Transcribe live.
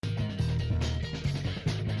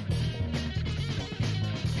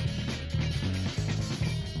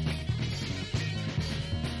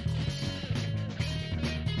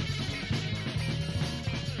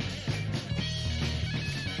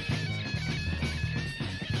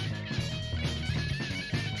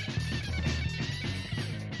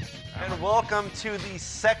welcome to the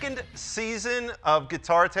second season of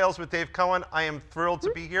Guitar Tales with Dave Cohen. I am thrilled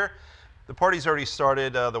to be here. The party's already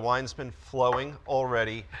started. The wine's been flowing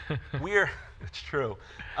already. It's true.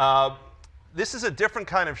 This is a different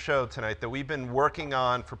kind of show tonight that we've been working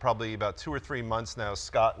on for probably about 2 or 3 months now,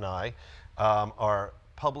 Scott and I. Our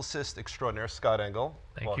publicist extraordinaire, Scott Engel.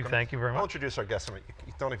 Thank you very much. I'll introduce our guest.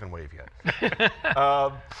 You don't even wave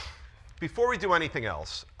yet. Before we do anything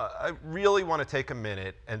else, I really want to take a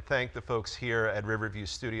minute and thank the folks here at Riverview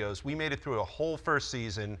Studios. We made it through a whole first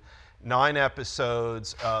season, 9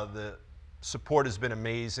 episodes. The support has been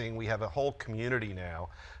amazing. We have a whole community now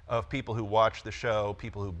of people who watch the show,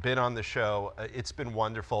 people who've been on the show. It's been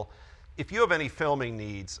wonderful. If you have any filming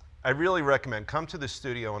needs, I really recommend come to the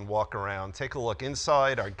studio and walk around. Take a look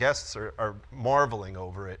inside. Our guests are marveling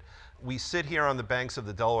over it. We sit here on the banks of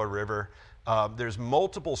the Delaware River. There's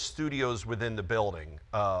multiple studios within the building.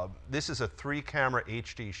 This is a 3-camera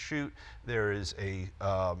HD shoot. There is a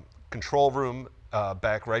control room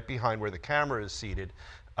back right behind where the camera is seated.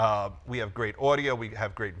 We have great audio. We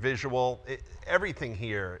have great visual. Everything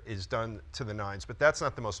here is done to the nines, but that's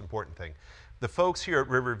not the most important thing. The folks here at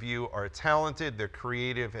Riverview are talented, they're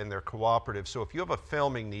creative, and they're cooperative. So if you have a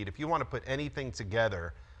filming need, if you want to put anything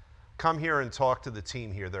together, come here and talk to the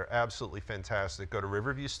team here. They're absolutely fantastic. Go to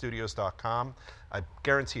riverviewstudios.com. I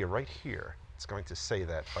guarantee you right here, it's going to say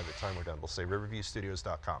that by the time we're done. We'll say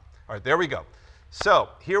riverviewstudios.com. All right, there we go. So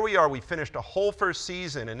here we are. We finished a whole first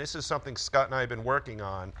season, and this is something Scott and I have been working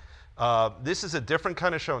on. This is a different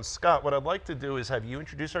kind of show. And Scott, what I'd like to do is have you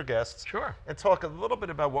introduce our guests. Sure. And talk a little bit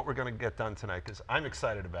about what we're going to get done tonight, because I'm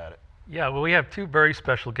excited about it. Yeah, well, we have 2 very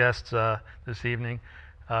special guests this evening.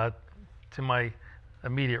 To my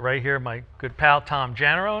immediate right here, my good pal, Tom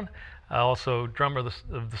Janarone, also drummer of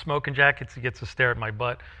the Smoking Jackets. He gets a stare at my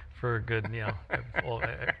butt for a good,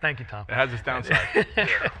 thank you, Tom. It has its downside.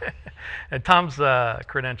 And Tom's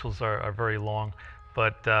credentials are very long,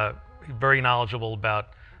 but he's very knowledgeable about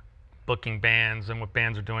booking bands and what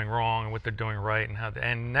bands are doing wrong and what they're doing right and how.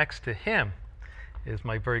 And next to him is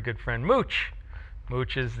my very good friend Mooch.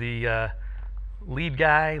 Mooch is the lead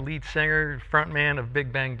singer, frontman of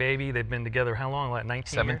Big Bang Baby. They've been together how long? Like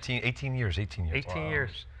 18 years. 18 Wow.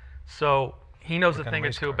 years. So he knows a thing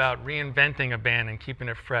or two cars. about reinventing a band and keeping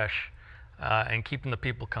it fresh and keeping the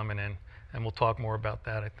people coming in. And we'll talk more about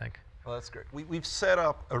that, I think. Well, that's great. We've set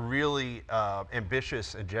up a really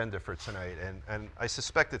ambitious agenda for tonight, and I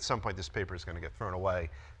suspect at some point this paper is going to get thrown away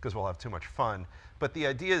because we'll have too much fun. But the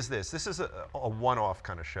idea is this. This is a one-off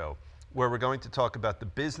kind of show where we're going to talk about the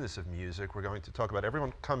business of music. We're going to talk about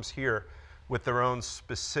everyone comes here with their own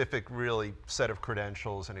specific, really, set of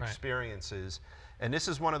credentials and experiences. And this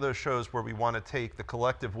is one of those shows where we want to take the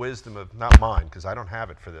collective wisdom of, not mine, because I don't have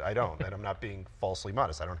it and I'm not being falsely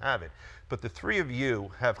modest, I don't have it. But the 3 of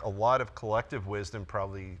you have a lot of collective wisdom,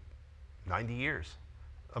 probably 90 years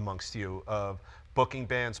amongst you, of booking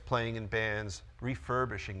bands, playing in bands,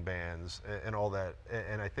 refurbishing bands, and all that.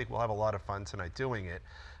 And I think we'll have a lot of fun tonight doing it.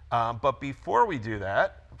 But before we do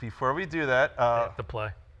that, they have to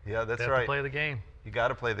play. Yeah, that's they have right. to play the game. You got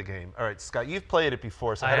to play the game. All right, Scott, you've played it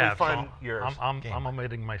before, so how do you find yours? I'm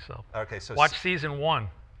omitting myself. Okay, so watch season 1,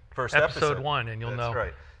 first episode 1, and you'll know. That's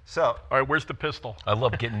right. So, All right, where's the pistol? I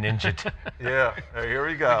love getting ninja'd. yeah, all right, here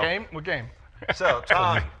we go. Game? What game? So,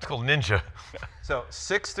 Tom, It's called Ninja. so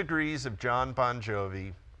 6 Degrees of John Bon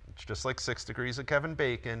Jovi. It's just like 6 Degrees of Kevin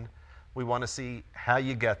Bacon. We want to see how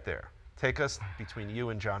you get there. Take us between you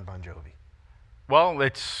and John Bon Jovi. Well,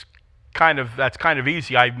 that's kind of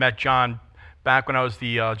easy. I met John back when I was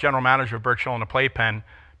the general manager of Birch Hill and the Playpen,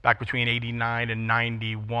 back between '89 and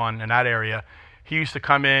 '91 in that area. He used to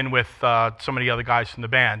come in with some of the other guys from the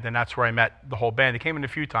band, and that's where I met the whole band. They came in a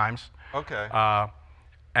few times. Okay.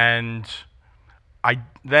 And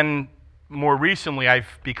then more recently,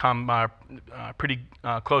 I've become pretty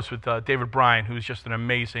close with David Bryan, who's just an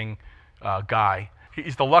amazing guy.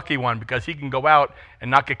 He's the lucky one because he can go out and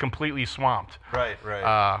not get completely swamped. Right.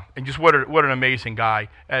 And just what an amazing guy.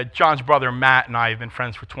 John's brother Matt and I have been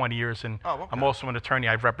friends for 20 years, and I'm also an attorney.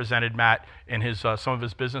 I've represented Matt in his some of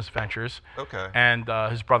his business ventures. Okay. And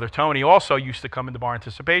his brother Tony also used to come into Bar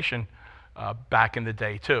Anticipation back in the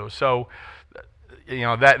day too. So,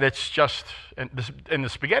 that's just and the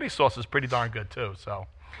spaghetti sauce is pretty darn good too. So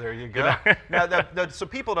there you go. Now, so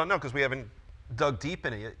people don't know because we haven't dug deep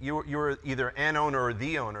in it. You were either an owner or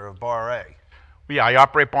the owner of Bar A. Yeah, I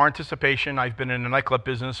operate Bar Anticipation. I've been in the nightclub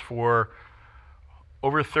business for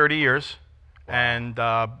over 30 years. Wow. And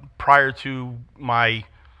prior to my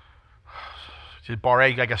Bar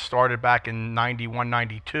A, I guess, started back in 91,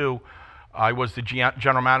 92, I was the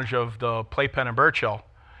general manager of the Playpen in Birch Hill.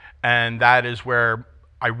 And that is where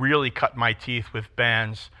I really cut my teeth with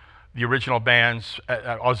bands, the original bands.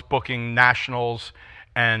 I was booking nationals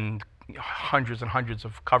and hundreds and hundreds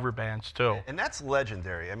of cover bands too. And that's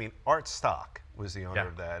legendary. I mean, Art Stock was the owner Yeah.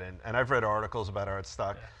 of that, and I've read articles about Art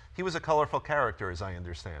Stock. He was a colorful character, as I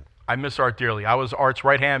understand. I miss Art dearly. I was Art's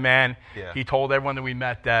right-hand man. Yeah. He told everyone that we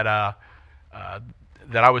met that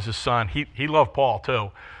that I was his son. He loved Paul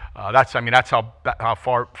too. That's how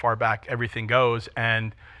far back everything goes.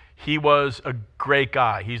 And he was a great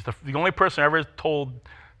guy. He's the only person I ever told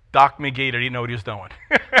Doc McGee that he didn't know what he was doing.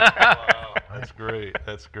 Wow, that's great.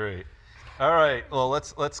 That's great. All right, well,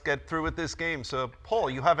 let's get through with this game. So, Paul,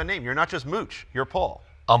 you have a name. You're not just Mooch. You're Paul.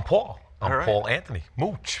 I'm Paul. I'm All right. Paul Anthony.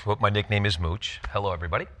 Mooch. What my nickname is Mooch. Hello,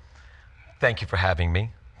 everybody. Thank you for having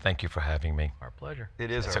me. Thank you for having me. Our pleasure. It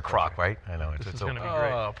is It's our a crock, pleasure. right? I know. This is It's going to a, be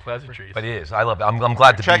great. Oh, pleasantries. but it is. I love it. I'm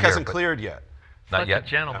glad to Check be here. hasn't but cleared yet. Not Such yet. a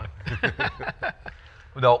gentleman.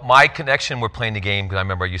 No, my connection, we're playing the game because I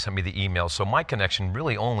remember you sent me the email. So my connection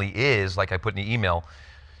really only is, like I put in the email,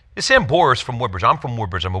 is Sam Bora's from Woodbridge. I'm from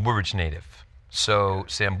Woodbridge. I'm a Woodbridge native. So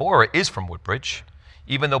Sam Bora is from Woodbridge.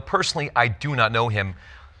 Even though personally I do not know him,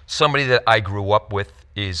 somebody that I grew up with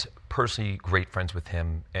is personally great friends with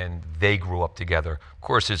him, and they grew up together. Of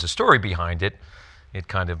course, there's a story behind it. It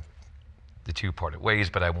kind of, the two parted ways,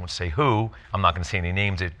 but I won't say who. I'm not going to say any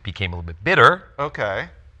names. It became a little bit bitter. Okay.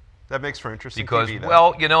 That makes for interesting Because, TV, though.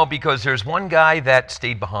 well, you know, because there's one guy that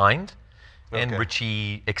stayed behind and Okay.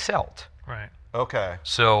 Richie excelled. Right. Okay.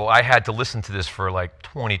 So I had to listen to this for like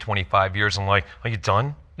 20, 25 years. I'm like, are you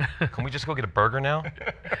done? Can we just go get a burger now?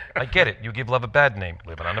 I get it. You give love a bad name.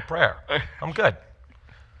 Live it on a prayer. I'm good.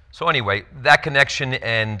 So anyway, that connection,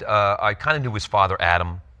 and I kind of knew his father,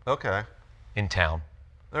 Adam, Okay. in town.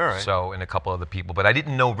 All right. So, and a couple other people. But I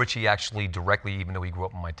didn't know Richie actually directly, even though he grew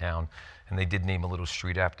up in my town. And they did name a little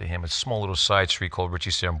street after him, a small little side street called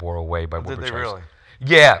Richie Sambora Way by Did Woodbridge they High really? School.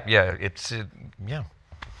 Yeah, yeah. It's, yeah.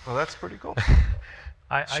 Well, that's pretty cool.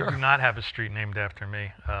 I Sure. do not have a street named after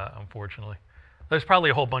me, unfortunately. There's probably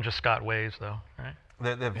a whole bunch of Scott Ways, though, right?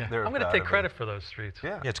 They're I'm going to gotta take be. credit for those streets.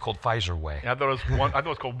 Yeah. Yeah, it's called Pfizer Way. I thought it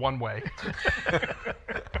was called One Way.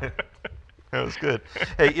 That was good.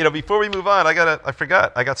 Hey, you know, before we move on, I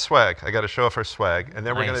forgot. I got swag. I got to show off our swag, and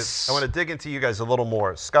then Nice. I want to dig into you guys a little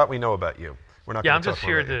more. Scott, we know about you. We're not. Yeah, gonna I'm just talk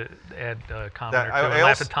here about you. to add a comment That- or two I and laugh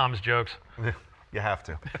also- at Tom's jokes. You have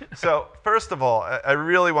to. So, first of all, I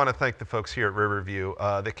really want to thank the folks here at Riverview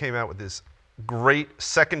that came out with this great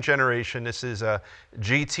second generation. This is a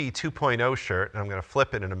GT 2.0 shirt, and I'm going to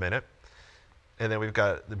flip it in a minute. And then we've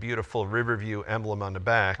got the beautiful Riverview emblem on the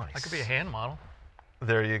back. That could be a hand model.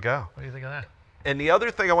 There you go. What do you think of that? And the other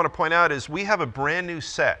thing I want to point out is we have a brand new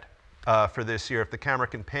set for this year. If the camera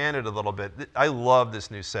can pan it a little bit, I love this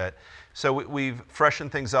new set. So we've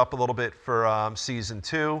freshened things up a little bit for season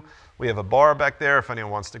 2. We have a bar back there. If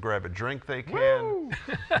anyone wants to grab a drink, they can.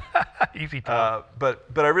 Easy Tom. But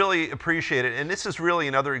I really appreciate it. And this is really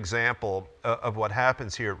another example of what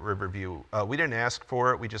happens here at Riverview. We didn't ask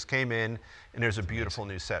for it. We just came in, and there's a beautiful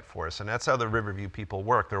new set for us. And that's how the Riverview people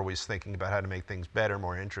work. They're always thinking about how to make things better,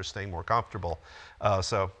 more interesting, more comfortable.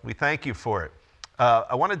 So we thank you for it.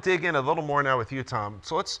 I want to dig in a little more now with you, Tom.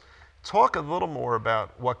 So let's talk a little more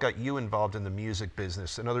about what got you involved in the music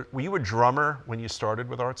business. Were you a drummer when you started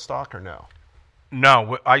with Art Stock, or no?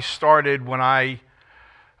 No, I started when I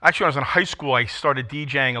was in high school. I started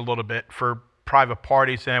DJing a little bit for private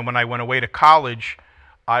parties, and when I went away to college,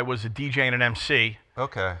 I was a DJ and an MC.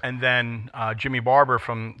 Okay. And then Jimmy Barber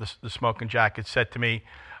from the Smoking Jacket said to me,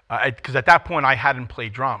 because at that point I hadn't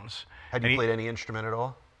played drums. Had you played any instrument at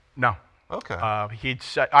all? No. Okay. He'd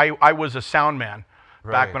said I was a sound man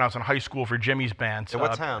Right. back when I was in high school for Jimmy's band. In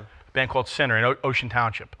what town? A band called Sinner in Ocean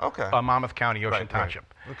Township. Okay. Monmouth County, Ocean Right.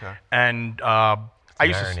 Township. Okay. And I The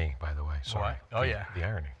used to. irony, by the way. Sorry. What? Oh, yeah. The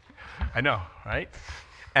irony. I know, right?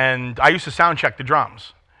 And I used to sound check the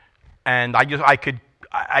drums, and I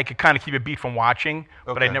could kind of keep a beat from watching,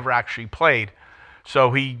 but I Okay. never actually played. So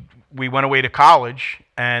we went away to college,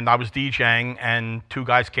 and I was DJing, and two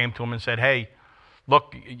guys came to him and said, "Hey,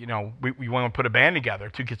 look, you know, we want to put a band together.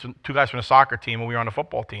 Two guys from the soccer team, and we were on the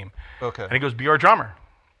football team." Okay. And he goes, "Be our drummer."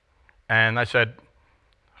 And I said,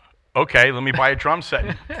 "Okay, let me buy a drum set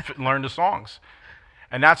and learn the songs."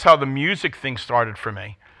 And that's how the music thing started for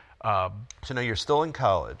me. So now you're still in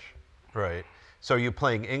college, right? So are you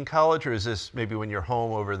playing in college, or is this maybe when you're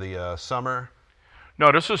home over the summer?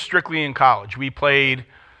 No, this was strictly in college. We played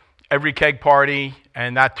every keg party,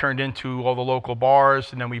 and that turned into all the local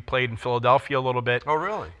bars, and then we played in Philadelphia a little bit. Oh,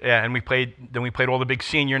 really? Yeah, and we played all the big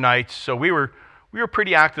senior nights. So we were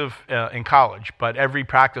pretty active in college, but every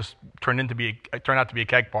practice turned out to be a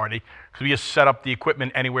keg party because we just set up the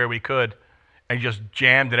equipment anywhere we could and just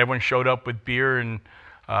jammed, and everyone showed up with beer and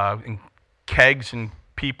kegs and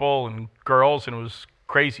people and girls, and it was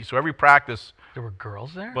crazy. So every practice There were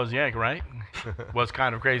girls there? was, yeah, right? Was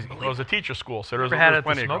kind of crazy. It was a teacher school, so there was, Never had there it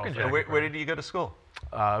was at the plenty of Smoking girls. Jacket. Where did you go to school?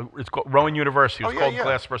 It's called Rowan University. It was Oh, called yeah.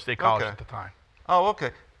 Glassboro State College Okay. at the time. Oh,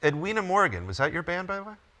 okay. Edwina Morgan, was that your band, by the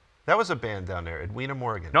way? That was a band down there, Edwina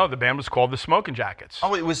Morgan. No, the band was called the Smoking Jackets.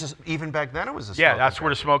 Oh, it was even back then. It was a yeah, Smoking that's where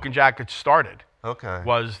the Jacket. Smoking Jackets started. Okay.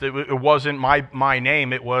 It wasn't my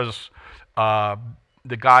name. It was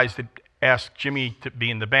the guys that asked Jimmy to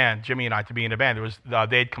be in the band. Jimmy and I to be in the band. It was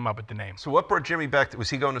they'd come up with the name. So what brought Jimmy back? Was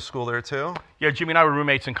he going to school there too? Yeah, Jimmy and I were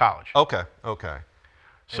roommates in college. Okay. Okay.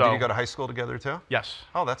 So And did you go to high school together too? yes,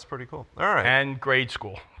 Oh, that's pretty cool. All right. and grade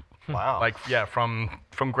school. Wow. Like yeah, from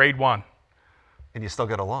grade 1. And you still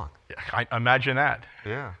get along. Yeah, I imagine that.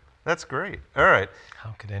 Yeah. That's great. All right.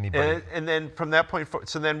 How could anybody? And then from that point forward,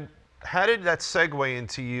 so then how did that segue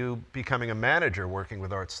into you becoming a manager working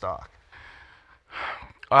with Art Stock?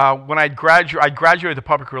 When I graduated the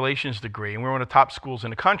public relations degree, and we were one of the top schools in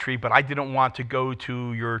the country, but I didn't want to go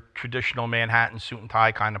to your traditional Manhattan suit and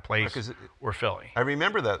tie kind of place Because or Philly. I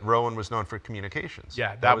remember that Rowan was known for communications. Yeah,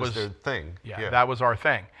 that that was was- their thing. Yeah, that was our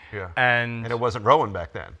thing. Yeah. And And it wasn't Rowan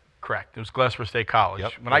back then. correct, it was Glassboro State College.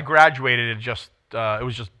 Yep, When I yep. graduated, it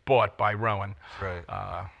was just bought by Rowan. Right.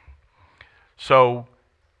 So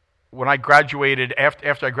when I graduated,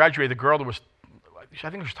 after I graduated, the girl that was, I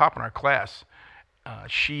think was top in our class,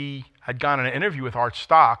 she had gone on an interview with Art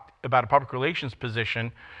Stock about a public relations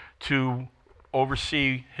position to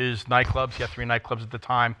oversee his nightclubs. He had 3 nightclubs at the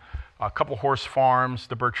time, a couple horse farms,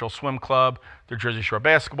 the Birch Hill Swim Club, the Jersey Shore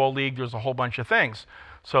Basketball League. There was a whole bunch of things.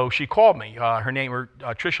 So she called me. Her name was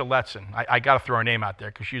Tricia Letson. I got to throw her name out there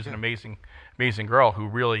because she's an amazing, amazing girl who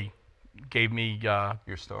really gave me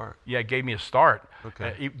Your start. gave me a start.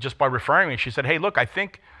 Okay. Just by referring me. She said, hey, look, I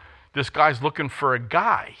think this guy's looking for a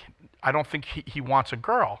guy. I don't think he wants a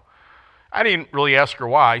girl. I didn't really ask her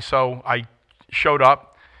why, so I showed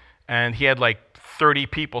up, and he had like 30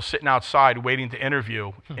 people sitting outside waiting to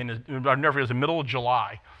interview. I've never, it was the middle of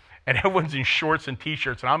July, and everyone's in shorts and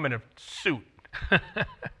T-shirts, and I'm in a suit.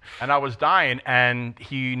 And I was dying, and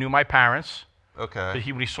he knew my parents. Okay. But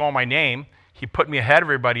when he saw my name, he put me ahead of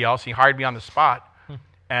everybody else. He hired me on the spot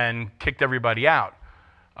and kicked everybody out.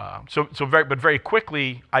 But very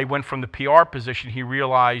quickly, I went from the PR position. He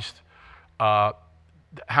realized how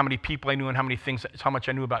many people I knew and how much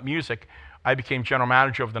I knew about music. I became general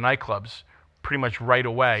manager of the nightclubs pretty much right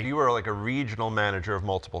away. You were like a regional manager of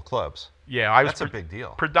multiple clubs. Yeah, I was. That's a big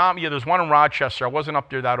deal. Yeah, there's one in Rochester. I wasn't up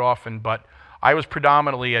there that often, but I was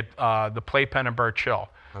predominantly at the Playpen in Birch Hill.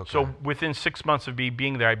 Okay. So within 6 months of me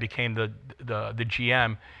being there, I became the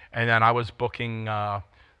GM, and then I was booking the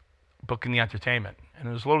entertainment. And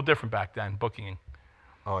it was a little different back then, booking,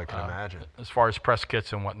 Oh, I can imagine. as far as press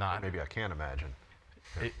kits and whatnot. Maybe I can't imagine.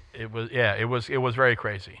 It was very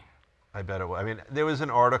crazy. I bet it was. I mean, there was an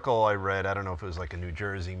article I read, I don't know if it was like a New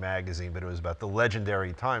Jersey magazine, but it was about the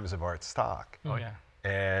legendary times of Art Stock. Oh yeah.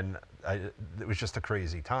 And it was just a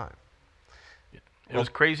crazy time. It was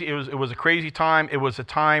crazy. It was a crazy time. It was a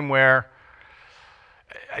time where,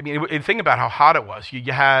 I mean, think about how hot it was.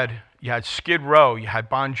 You had Skid Row, you had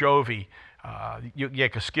Bon Jovi,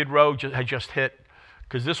 because Skid Row had just hit,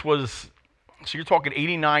 because this was, so you're talking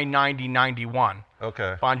 89, 90, 91.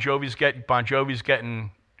 Okay. Bon Jovi's getting, Bon Jovi's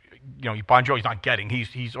not getting.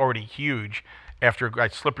 He's already huge. After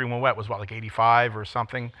Slippery When Wet was what, like 85 or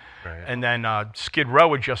something, Right. and then Skid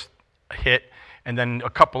Row had just hit. And then a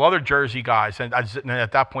couple other Jersey guys. And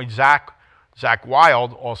at that point, Zach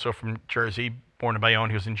Wilde, also from Jersey, born in Bayonne,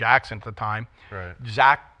 he was in Jackson at the time. Right.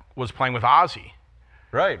 Zach was playing with Ozzy.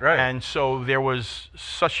 Right. And so there was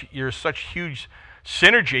such huge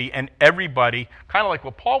synergy, and everybody, kind of like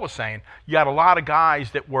what Paul was saying, you had a lot of guys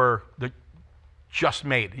that just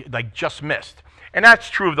missed. And that's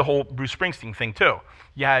true of the whole Bruce Springsteen thing too.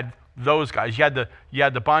 You had those guys. You had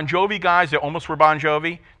the Bon Jovi guys that almost were Bon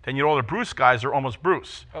Jovi. Then you had all the Bruce guys that are almost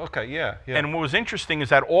Bruce. Okay, yeah. And what was interesting is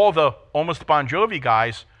that all the almost Bon Jovi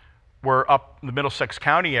guys were up in the Middlesex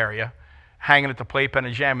County area, hanging at the Playpen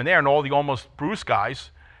and jamming there, and all the almost Bruce guys,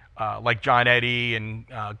 like John Eddy and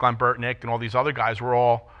Glenn Burtnick and all these other guys, were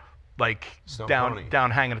all like Pony.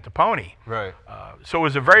 down hanging at the Pony. Right. So it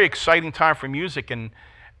was a very exciting time for music, and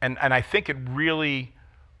I think it really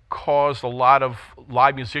caused a lot of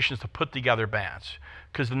live musicians to put together bands,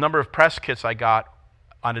 because the number of press kits I got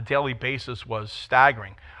on a daily basis was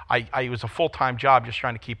staggering. It was a full-time job just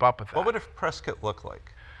trying to keep up with that. What would a press kit look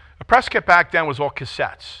like? A press kit back then was all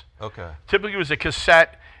cassettes. Okay. Typically it was a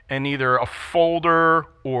cassette and either a folder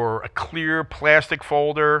or a clear plastic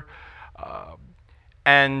folder.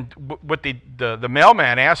 And what the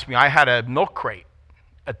mailman asked me, I had a milk crate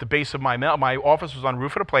at the base of my mail. My office was on the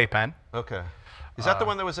roof of the playpen. Okay. Is that the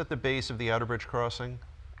one that was at the base of the Outer Bridge Crossing?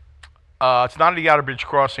 It's not at the Outer Bridge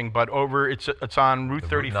Crossing, but it's on Route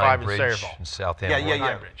 35 in Sayreville. In South End.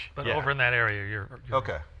 Yeah. Bridge. But Yeah. over in that area, you're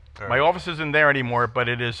Okay. All My right. office isn't there anymore, but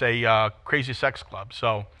it is a crazy sex club.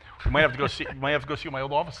 So we might have to go see. Might have to go see what my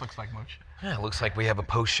old office looks like, Mooch. Yeah, looks like we have a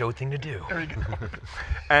post-show thing to do.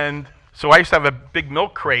 And so I used to have a big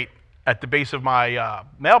milk crate at the base of my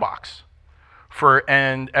mailbox,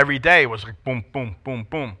 and every day it was like boom, boom, boom,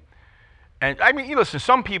 boom. And I mean, you listen,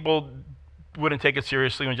 some people wouldn't take it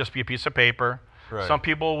seriously and just be a piece of paper. Right. Some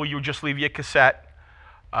people, you would just leave you a cassette.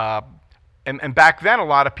 And back then, a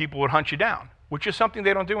lot of people would hunt you down, which is something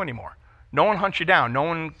they don't do anymore. No one hunts you down. No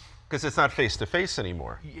one. Because it's not face to face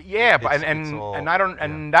anymore. Yeah, but It's all- and I don't,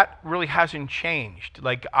 and that really hasn't changed.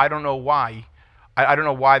 Like I don't know why. I don't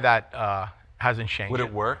know why that hasn't changed. Would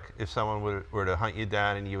it work if someone were to hunt you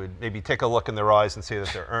down and you would maybe take a look in their eyes and say that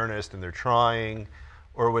they're earnest and they're trying,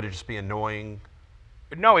 or would it just be annoying?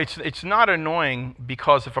 No, it's not annoying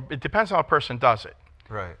because it depends on how a person does it.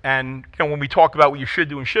 Right. And when we talk about what you should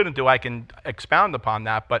do and shouldn't do, I can expound upon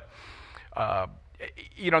that. But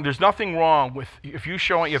there's nothing wrong with if you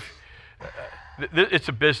show it's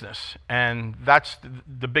a business, and that's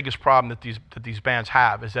the biggest problem that these bands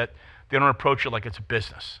have is that they don't approach it like it's a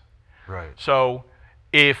business. Right. So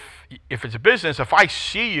if it's a business, if I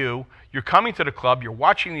see you're coming to the club, you're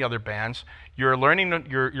watching the other bands, you're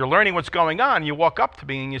learning what's going on. You walk up to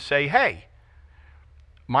me and you say, "Hey,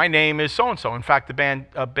 my name is so and so." In fact, a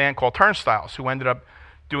band called Turnstiles, who ended up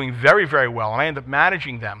doing very, very well, and I ended up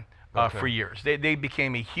managing them for years. They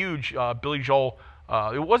became a huge Billy Joel.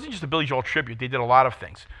 It wasn't just a Billy Joel tribute. They did a lot of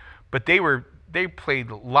things, but they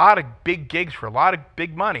played a lot of big gigs for a lot of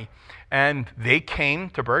big money, and they came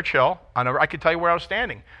to Birch Hill. I could tell you where I was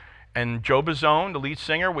standing, and Joe Bazzone, the lead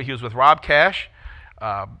singer, he was with Rob Cash,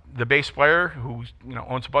 the bass player who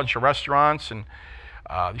owns a bunch of restaurants, and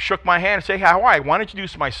he shook my hand and said, "Hey, how are you? I want to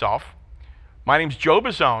introduce myself. My name's Joe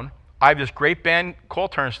Bazzone. I have this great band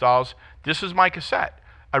called Turnstiles. This is my cassette.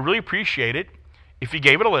 I really appreciate it if you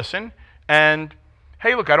gave it a listen. And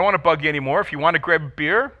hey, look, I don't want to bug you anymore. If you want to grab a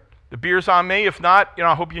beer, the beer's on me. If not,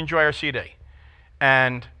 I hope you enjoy our CD."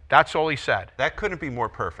 And that's all he said. That couldn't be more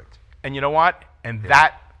perfect. And you know what? And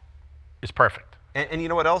that is perfect. And you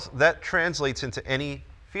know what else? That translates into any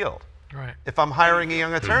field. right. If I'm hiring a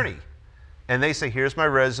young attorney, and they say, "Here's my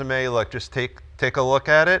resume. Look, just take a look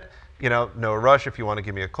at it. No rush. If you want to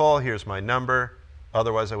give me a call, here's my number.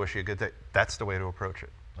 Otherwise, I wish you a good day." That's the way to approach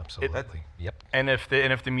it. Absolutely. Yep. And if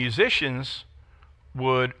the musicians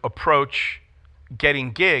would approach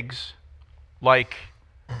getting gigs like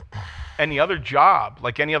any other job,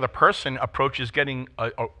 like any other person approaches getting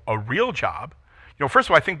a real job. First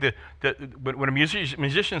of all, I think that when a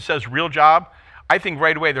musician says real job, I think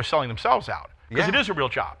right away they're selling themselves out because it is a real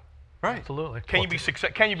job. Right. Absolutely. Can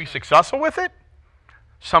you be successful with it?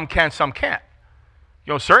 Some can, some can't.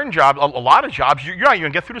 Certain jobs, a lot of jobs, you're not even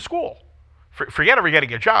going to get through to school. Forget ever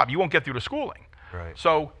getting a job. You won't get through to schooling. Right.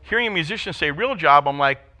 So hearing a musician say real job, I'm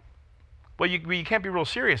like, well, you can't be real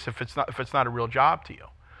serious if it's not a real job to you.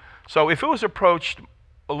 So if it was approached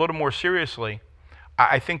a little more seriously,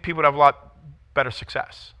 I think people would have a lot better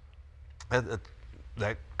success.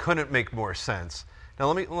 That couldn't make more sense.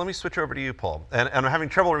 Now let me switch over to you, Paul. And I'm having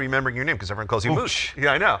trouble remembering your name because everyone calls you Mooch.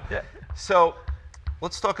 Yeah, I know. Yeah. So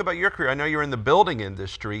let's talk about your career. I know you're in the building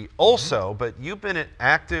industry also, but you've been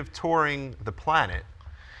active touring the planet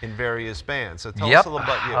in various bands. So tell us a little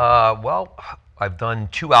about you. Well, I've done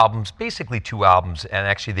basically two albums, and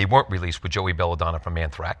actually they weren't released with Joey Belladonna from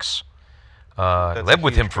Anthrax. I lived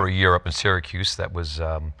with him for a year up in Syracuse. That was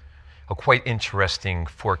a quite interesting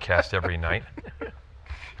forecast every night.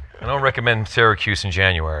 I don't recommend Syracuse in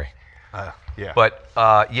January. Yeah. But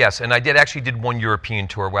yes, and I did one European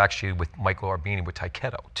tour, actually with Michael Arbini with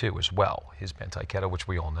Taiketo too, as well. His band Taiketo, which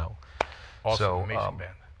we all know. Also an amazing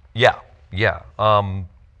band. Yeah.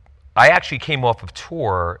 I actually came off of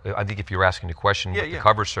tour. I think if you're asking the question, with the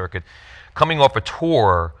cover circuit, coming off a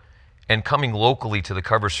tour and coming locally to the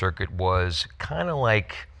cover circuit was kind of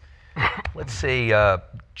like, let's say,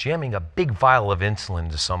 jamming a big vial of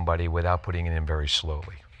insulin to somebody without putting it in very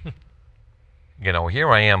slowly. Here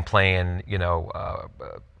I am playing,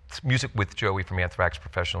 music with Joey from Anthrax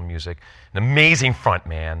Professional Music, an amazing front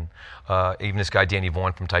man. Even this guy Danny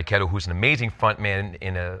Vaughan from Taiketo, who's an amazing front man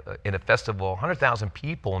in a festival, 100,000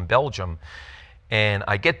 people in Belgium. And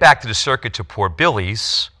I get back to the circuit to Poor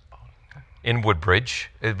Billy's in Woodbridge,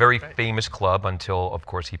 a very famous club until, of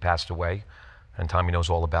course, he passed away, and Tommy knows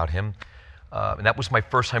all about him. And that was my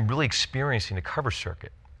first time really experiencing the cover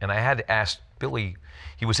circuit. And I had to ask Billy,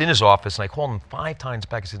 he was in his office, and I called him 5 times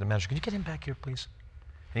back. I said to the manager, "Can you get him back here, please?"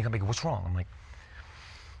 And he comes back, "What's wrong?" I'm like,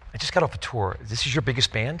 "I just got off a tour. This is your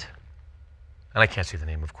biggest band?" And I can't say the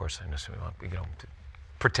name, of course. I just, to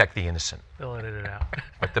protect the innocent. They'll edit it out.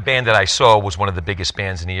 But the band that I saw was one of the biggest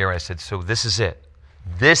bands in the area. I said, "So this is it.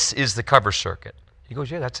 This is the cover circuit." He goes,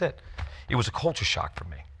 "Yeah, that's it." It was a culture shock for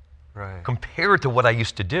me. Right. Compared to what I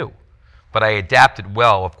used to do. But I adapted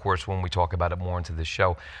well, of course, when we talk about it more into this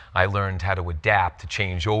show. I learned how to adapt, to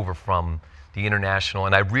change over from the international,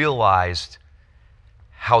 and I realized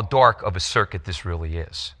how dark of a circuit this really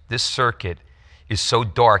is. This circuit is so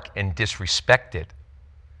dark and disrespected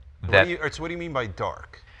that So what do you mean by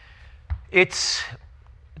dark? it's,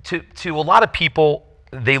 to a lot of people,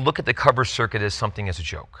 they look at the cover circuit as something as a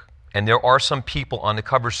joke. And there are some people on the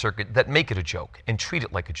cover circuit that make it a joke and treat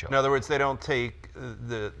it like a joke. In other words, they don't take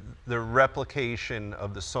the replication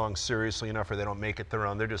of the song seriously enough, or they don't make it their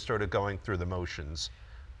own. They're just sort of going through the motions.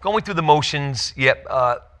 Going through the motions, yep.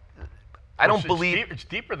 I don't It's believe... it's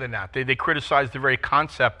deeper than that. They criticize the very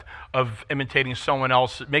concept of imitating someone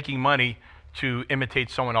else, making money to imitate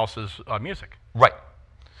someone else's music. Right.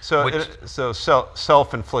 So, Which-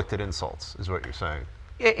 self-inflicted insults is what you're saying.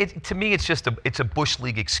 To me, it's just a Bush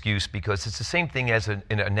League excuse, because it's the same thing as a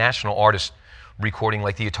national artist recording,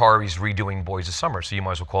 like the Ataris redoing Boys of Summer, so you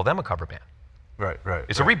might as well call them a cover band. Right.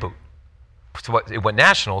 It's a reboot. So it went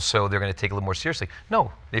national, so they're going to take it a little more seriously.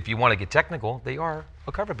 No, if you want to get technical, they are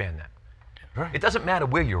a cover band now. Right. It doesn't matter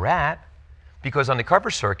where you're at, because on the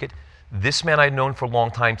cover circuit, this man I've known for a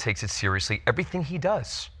long time takes it seriously. Everything he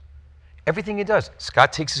does.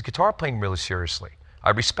 Scott takes his guitar playing really seriously. I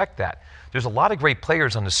respect that. There's a lot of great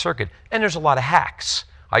players on the circuit, and there's a lot of hacks.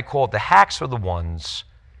 I call it the hacks are the ones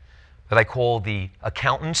that I call the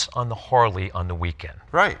accountants on the Harley on the weekend.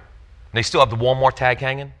 Right. And they still have the Walmart tag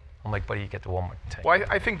hanging. I'm like, buddy, you get the Walmart tag. Well,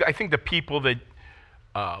 I think the people that,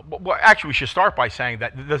 well, actually, we should start by saying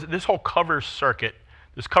that this whole cover circuit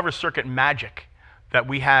magic that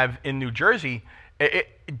we have in New Jersey, it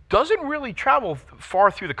doesn't really travel far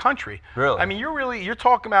through the country. Really? I mean, you're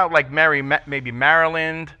talking about like maybe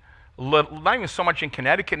Maryland, not even so much in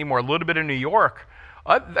Connecticut anymore, a little bit in New York.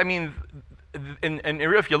 I mean, and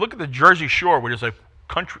if you look at the Jersey Shore, where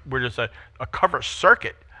there's a cover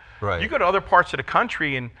circuit, Right. you go to other parts of the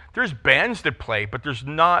country and there's bands that play, but there's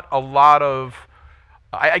not a lot of,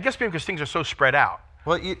 I guess maybe because things are so spread out.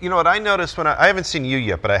 Well, you know what I noticed when I haven't seen you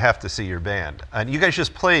yet, but I have to see your band. And you guys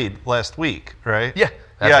just played last week, right? Yeah.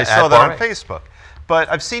 Yeah, I At saw that Bar on Ray. Facebook. But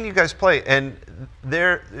I've seen you guys play, and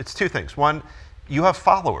it's 2 things. One, you have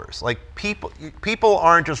followers. Like people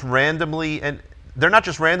aren't just randomly, and they're not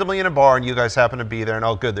just randomly in a bar, and you guys happen to be there,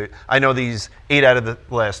 and good. I know these 8 out of the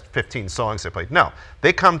last 15 songs they played. No,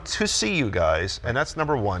 they come to see you guys, and that's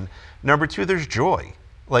number 1. Number 2, there's joy.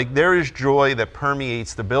 Like, there is joy that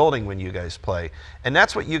permeates the building when you guys play. And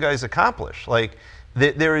that's what you guys accomplish. Like,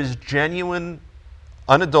 there is genuine,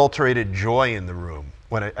 unadulterated joy in the room.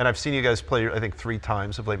 And I've seen you guys play, I think, 3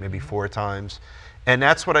 times of late, maybe 4 times. And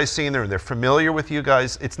that's what I see in there. And they're familiar with you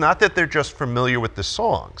guys. It's not that they're just familiar with the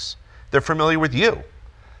songs. They're familiar with you.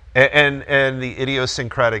 And the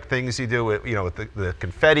idiosyncratic things you do with, with the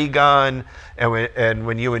confetti gun, and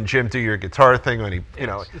when you and Jim do your guitar thing, when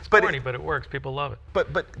It's corny, but it works. People love it.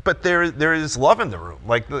 But there is love in the room.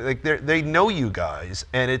 Like they know you guys,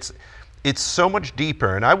 and it's so much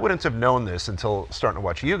deeper. And I wouldn't have known this until starting to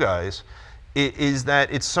watch you guys. Is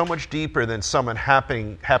that it's so much deeper than someone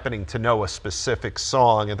happening to know a specific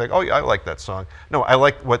song and think, oh yeah, I like that song. No, I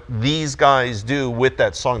like what these guys do with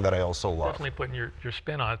that song that I also love. Definitely putting your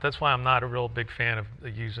spin on it. That's why I'm not a real big fan of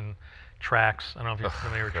using tracks. I don't know if you're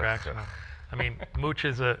familiar with tracks or not. I mean, Mooch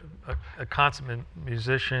is a consummate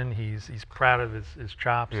musician. He's proud of his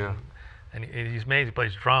chops. Yeah. And he's amazing. He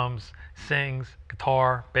plays drums, sings,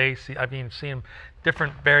 guitar, bass. I've seen him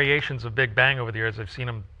different variations of Big Bang over the years. I've seen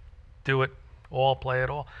him do it all, play it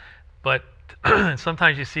all. But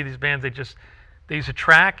sometimes you see these bands, they use a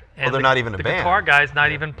track, and they're not even a the band. Guitar guy's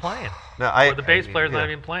not even playing. No, or the bass player's not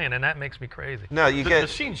even playing, and that makes me crazy. No, The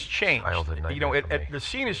scene's changed. Childhood nightmare for me. The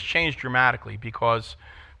scene has changed dramatically because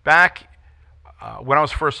back when I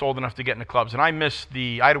was first old enough to get into clubs, and I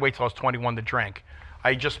had to wait till I was 21 to drink.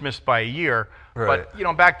 I just missed by a year. Right.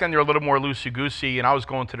 But back then they were a little more loosey-goosey, and I was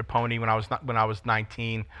going to the Pony when I was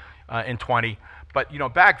 19 and 20.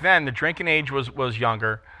 But back then the drinking age was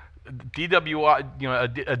younger.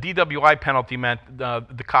 DWI, a DWI penalty meant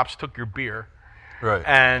the cops took your beer. Right.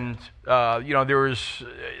 And there was,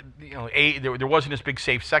 there wasn't this big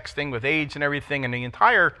safe sex thing with AIDS and everything, and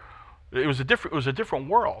it was a different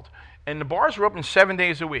world. And the bars were open 7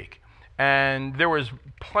 days a week, and there was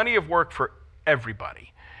plenty of work for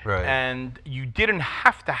everybody. Right. And you didn't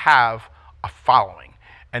have to have a following.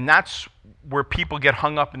 And that's where people get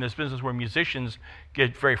hung up in this business, where musicians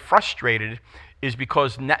get very frustrated, is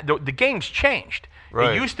because the game's changed.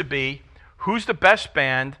 Right. It used to be, who's the best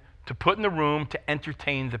band to put in the room to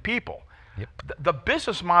entertain the people? Yep. The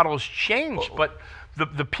business model has changed, but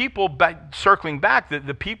the people, circling back,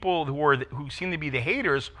 the people who seem to be the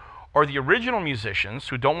haters are the original musicians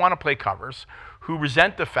who don't want to play covers, who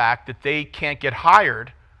resent the fact that they can't get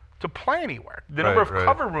hired to play anywhere. The number of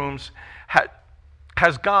cover rooms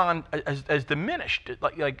has diminished,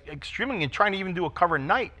 like extremely, and trying to even do a cover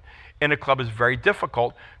night in a club is very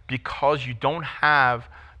difficult because you don't have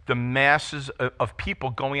the masses of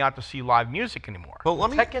people going out to see live music anymore. Well,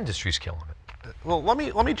 The tech industry's killing it. Well, let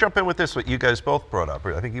me jump in with this. What you guys both brought up.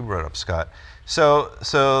 I think you brought up, Scott.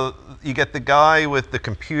 So you get the guy with the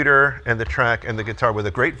computer and the track and the guitar with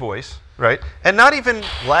a great voice, right? And not even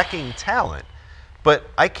lacking talent. But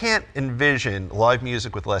I can't envision live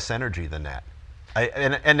music with less energy than that.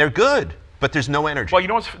 And they're good, but there's no energy. Well, you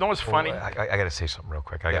know what's funny? I got to say something real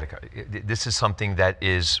quick. This is something that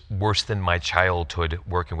is worse than my childhood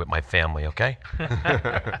working with my family, okay?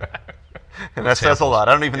 And that says a lot.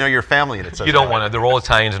 I don't even know your family, and it says You don't want to. They're all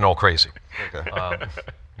Italians and all crazy. Okay.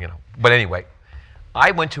 But anyway,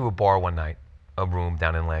 I went to a bar one night, a room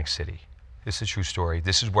down in Lang City. This is a true story.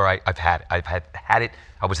 This is where I've had it.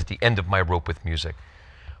 I was at the end of my rope with music.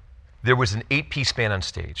 There was an 8-piece band on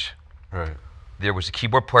stage. Right. There was a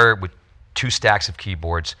keyboard player with 2 stacks of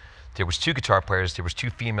keyboards. There was 2 guitar players. There was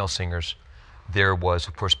 2 female singers. There was,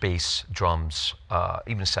 of course, bass, drums,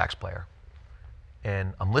 even a sax player.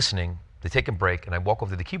 And I'm listening. They take a break, and I walk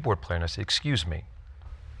over to the keyboard player, and I say, "Excuse me,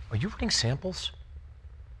 are you running samples?"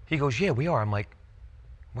 He goes, "Yeah, we are." I'm like,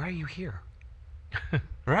 "Why are you here?"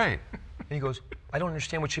 Right. And he goes, "I don't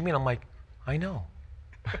understand what you mean." I'm like, "I know.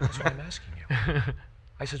 That's why I'm asking you."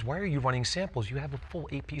 I says, "Why are you running samples? You have a full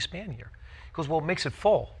 8-piece band here." He goes, "Well, it makes it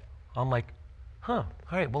full." I'm like, "Huh,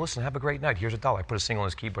 all right, well, listen, have a great night. Here's $1. I put a single on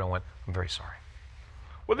his keyboard and went, "I'm very sorry."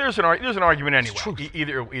 Well, there's an argument anyway. truth.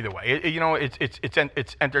 Either way,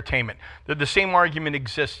 it's entertainment. The same argument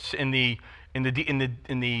exists in the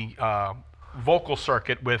vocal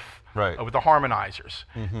circuit with the harmonizers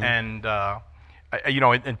and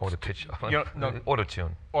Or the pitch. no,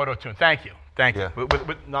 Auto-tune. auto-tune. Thank you. Yeah.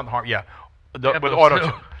 With not the harm. Yeah, with those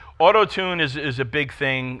auto-tune. too. Auto-tune is a big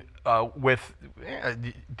thing.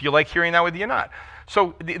 Do you like hearing that? With you or not?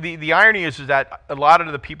 So the irony is that a lot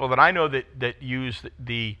of the people that I know that use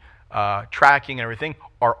the tracking and everything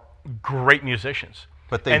are great musicians.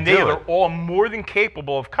 But they're all more than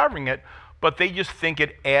capable of covering it, but they just think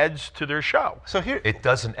it adds to their show. So here, It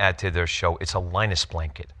doesn't add to their show. It's a Linus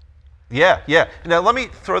blanket. yeah. Now let me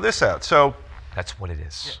throw this out. So That's what it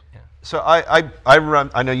is. So I run,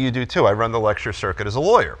 I know you do too, I run the lecture circuit as a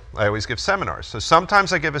lawyer. I always give seminars. So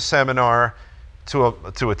sometimes I give a seminar to a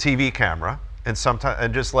TV camera,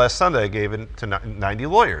 and just last Sunday I gave it to 90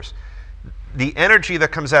 lawyers. The energy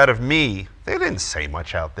that comes out of me, they didn't say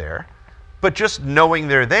much out there, but just knowing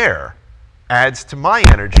they're there adds to my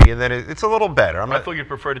energy, and then it's a little better. I thought you'd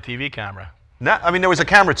prefer the TV camera. No, I mean there was a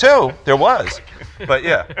camera too. There was, but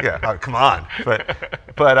yeah. Oh, come on,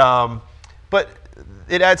 but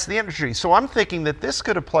it adds to the energy. So I'm thinking that this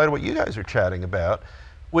could apply to what you guys are chatting about,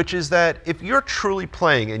 which is that if you're truly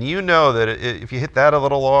playing and you know that if you hit that a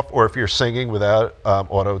little off, or if you're singing without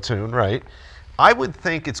auto-tune, right? I would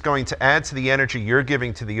think it's going to add to the energy you're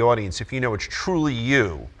giving to the audience if you know it's truly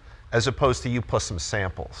you, as opposed to you plus some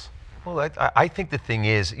samples. Well, I think the thing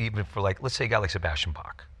is, even for let's say a guy like Sebastian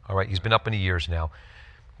Bach, all right, he's been up in the years now,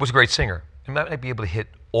 was a great singer. He might not be able to hit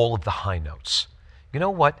all of the high notes. You know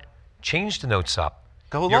what? Change the notes up.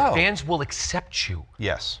 Go Your low. fans will accept you.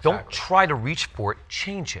 Yes. Don't try to reach for it.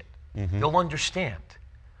 Change it. They'll understand.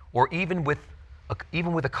 Or even with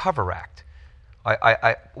a cover act.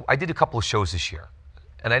 I did a couple of shows this year,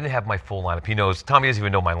 and I didn't have my full lineup. He knows. Tommy doesn't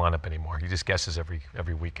even know my lineup anymore. He just guesses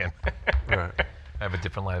every weekend. Right. I have a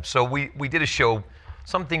different lineup. So we did a show.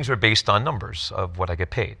 Some things are based on numbers of what I get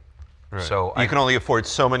paid. Right. So you can only afford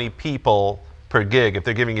so many people per gig. If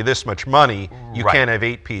they're giving you this much money, you Right. can't have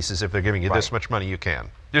 8 pieces. If they're giving you this Right. much money, you can.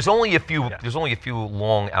 There's only a few. There's only a few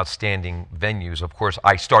long, outstanding venues. Of course,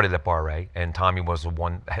 I started at Bar A, and Tommy was the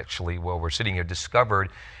one actually. While we're sitting here, discovered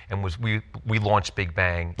and we launched Big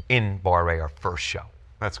Bang in Bar A, our first show.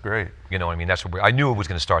 That's great. You know what I mean? That's what I knew it was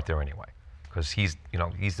going to start there anyway, because he's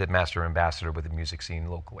the master ambassador with the music scene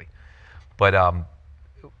locally. But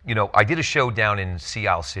I did a show down in Sea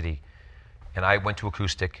Isle City, and I went to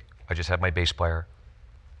acoustic. I just had my bass player.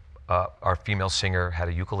 Our female singer had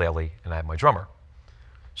a ukulele, and I had my drummer.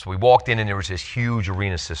 So we walked in and there was this huge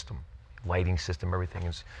arena system, lighting system, everything.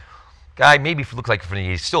 And guy, maybe if it looked like from the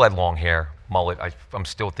 80s, still had long hair, mullet. I'm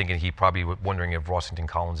still thinking he probably was wondering if Rossington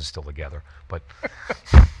Collins is still together. But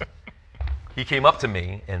he came up to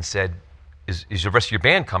me and said, is the rest of your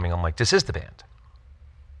band coming? I'm like, this is the band.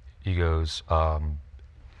 He goes,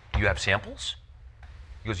 you have samples?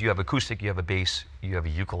 He goes, you have acoustic, you have a bass, you have a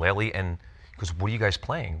ukulele, and he goes, what are you guys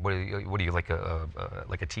playing? What are you like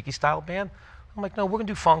a tiki style band? I'm like, no, we're gonna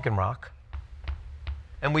do funk and rock.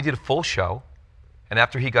 And we did a full show. And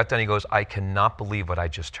after he got done, he goes, I cannot believe what I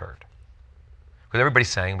just heard. Because everybody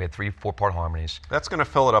sang, we had 3-4 part harmonies. That's going to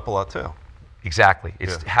fill it up a lot too. Exactly.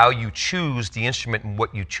 It's how you choose the instrument and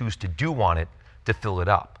what you choose to do on it to fill it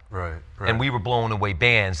up. Right. And we were blowing away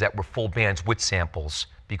bands that were full bands with samples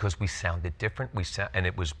because we sounded different, and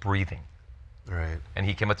it was breathing. Right. And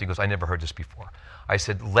he came up to me and goes, I never heard this before. I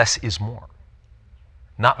said, less is more.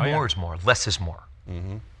 Not more is more, less is more.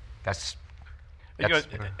 Mm-hmm. That's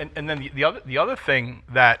and then the other thing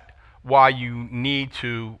that why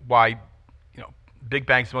Big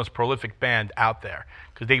Bang's the most prolific band out there,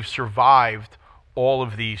 because they've survived all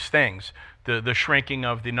of these things, the shrinking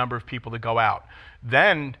of the number of people that go out.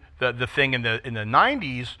 Then the thing in the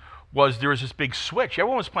 90s was there was this big switch.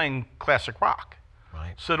 Everyone was playing classic rock.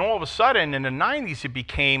 right. So then all of a sudden in the 90s it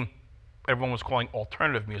became, everyone was calling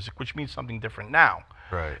alternative music, which means something different now.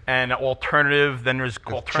 Right. And alternative, then there's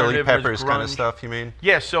Chili alternative, Peppers there's kind of grunge. stuff, you mean?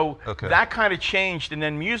 Yeah, so Okay. that kind of changed, and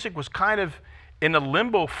then music was kind of in a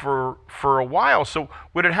limbo for a while. So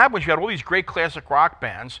what had happened was you had all these great classic rock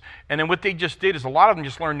bands, and then what they just did is a lot of them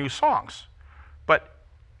just learned new songs. But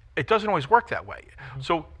it doesn't always work that way. Mm-hmm.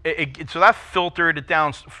 So so that filtered it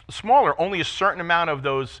down smaller. Only a certain amount of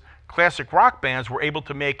those classic rock bands were able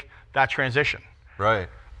to make that transition Right.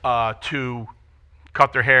 to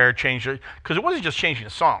cut their hair, change their, because it wasn't just changing the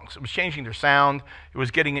songs; it was changing their sound. It was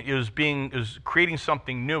creating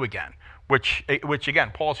something new again. Which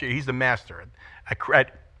again, Paul's here; he's the master at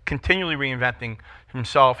continually reinventing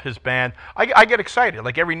himself, his band. I get excited.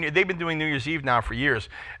 Like they've been doing New Year's Eve now for years,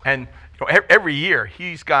 and every year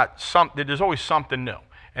he's got there's always something new,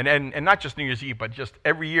 and not just New Year's Eve, but just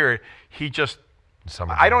every year he just.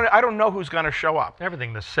 I don't know who's going to show up.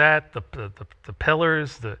 Everything, the set, the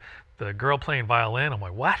pillars, the girl playing violin. I'm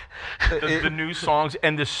like, what? The new songs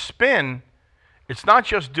and the spin. It's not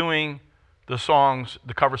just doing the songs,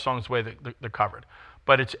 the cover songs the way they're covered,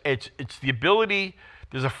 but it's the ability.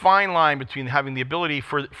 There's a fine line between having the ability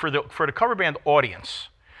for the cover band audience.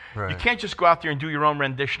 Right. You can't just go out there and do your own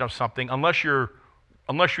rendition of something unless you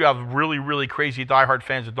have really, really crazy diehard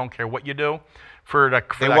fans that don't care what you do.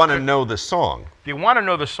 They want to know the song. They want to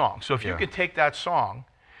know the song. So if you could take that song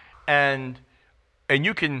and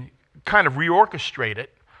you can kind of reorchestrate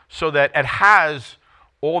it so that it has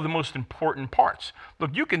all the most important parts.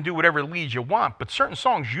 Look, you can do whatever leads you want, but certain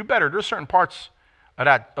songs, there's certain parts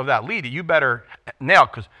of that lead that you better nail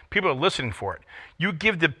because people are listening for it. You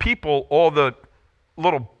give the people all the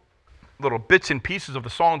little bits and pieces of the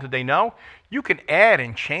song that they know. You can add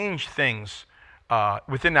and change things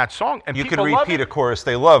within that song, and You people can love repeat it. a chorus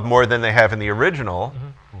they love more than they have in the original.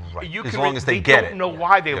 Mm-hmm. Right. You As can long as they get don't it. know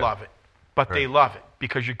why they Yeah. love it, but they love it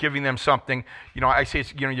because you're giving them something. I say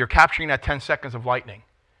you're capturing that 10 seconds of lightning,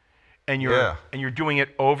 and you're doing it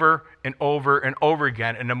over and over and over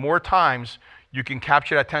again. And the more times you can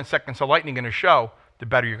capture that 10 seconds of lightning in a show, the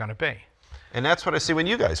better you're going to be. And that's what I see when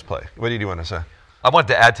you guys play. What did you want to say? I wanted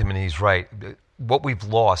to add to him, and he's right. What we've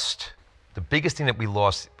lost, the biggest thing that we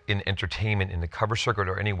lost in entertainment, in the cover circuit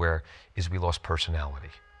or anywhere, is we lost personality.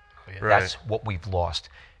 Right. That's what we've lost.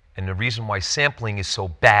 And the reason why sampling is so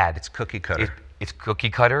bad, It's cookie cutter. it's cookie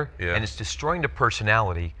cutter, Yeah. and it's destroying the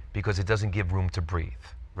personality because it doesn't give room to breathe.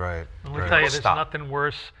 Right. Let me right. tell you, there's Stop. nothing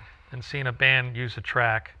worse than seeing a band use a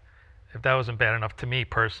track. If that wasn't bad enough to me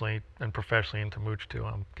personally and professionally, and to Mooch too,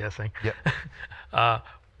 I'm guessing. Yep.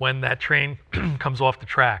 When that train comes off the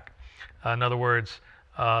track, in other words,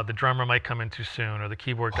 the drummer might come in too soon, or the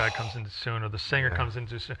keyboard guy comes in too soon, or the singer comes in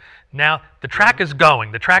too soon. Now the track is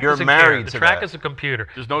going. The track You're isn't married the to track that. is a computer.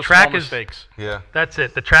 There's no the track small is, mistakes. Yeah. That's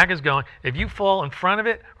it. The track is going. If you fall in front of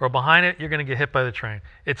it or behind it, you're going to get hit by the train.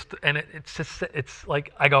 It's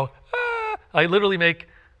like I go. Ah! I literally make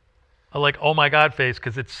a like oh my god face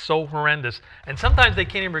because it's so horrendous. And sometimes they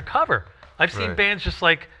can't even recover. I've seen Right. bands just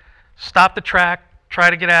like stop the track, try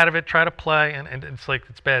to get out of it, try to play, and it's like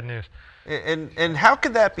it's bad news. And how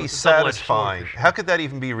could that be It's a double-edged sword, satisfying? for sure. How could that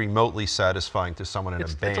even be remotely satisfying to someone in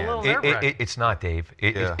It's a a band? little- It's not, Dave.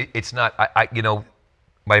 Yeah. It's not.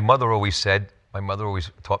 My mother always said. My mother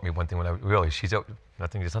always taught me one thing when she said,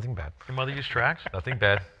 there's nothing bad. Your mother used tracks. Nothing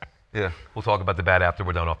bad. Yeah. We'll talk about the bad after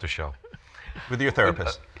we're done off the show. With your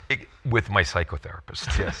therapist. With my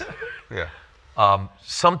psychotherapist. Yes. Yeah. A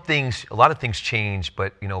lot of things change,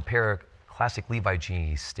 but a pair of classic Levi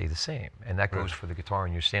jeans stay the same, and that goes for the guitar.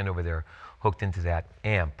 And you stand over there, hooked into that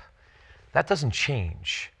amp. That doesn't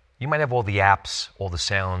change. You might have all the apps, all the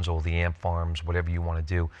sounds, all the amp farms, whatever you want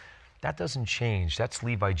to do. That doesn't change. That's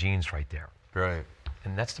Levi jeans right there. Right.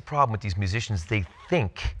 And that's the problem with these musicians. They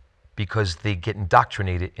think, because they get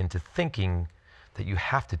indoctrinated into thinking that you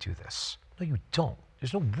have to do this. No, you don't.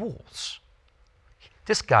 There's no rules.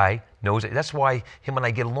 This guy knows it. That's why him and I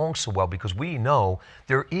get along so well, because we know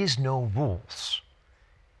there is no rules.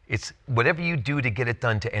 It's whatever you do to get it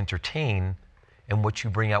done to entertain and what you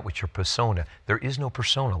bring out with your persona. There is no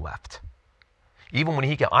persona left. Even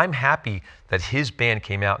when I'm happy that his band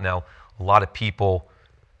came out now. A lot of people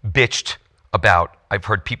bitched about, I've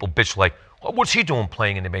heard people bitch like, what's he doing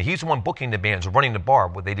playing in the band? He's the one booking the bands, running the bar.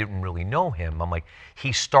 Well, they didn't really know him. I'm like,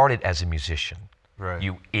 he started as a musician. Right.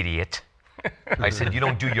 You idiot. I said, you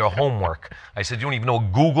don't do your homework. I said, you don't even know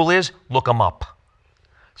what Google is? Look him up.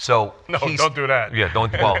 So No, don't do that. Yeah,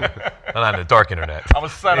 not on the dark internet. I'm a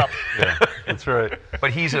setup. Yeah. That's right.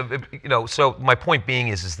 But he's so my point being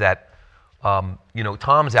is that,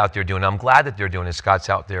 Tom's out there doing it. I'm glad that they're doing it. Scott's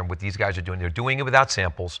out there, and what these guys are doing, they're doing it without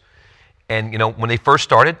samples. And, when they first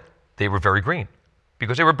started, they were very green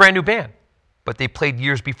because they were a brand new band, but they played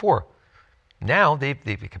years before. Now they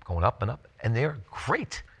kept going up and up, and they're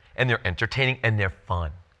great, and they're entertaining, and they're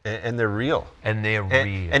fun. And they're real. And they're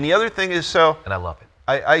real. And the other thing is, and I love it.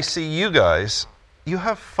 I see you guys, you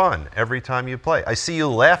have fun every time you play. I see you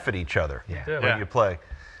laugh at each other when you play.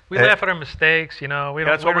 We laugh at our mistakes, we don't.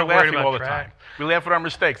 That's why we're laughing all the track. time. We laugh at our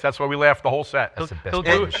mistakes. That's why we laugh the whole set. That's the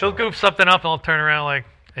best. He'll goof something up, and I'll turn around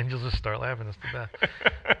and you'll just start laughing. It's the best.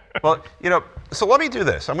 Well, so let me do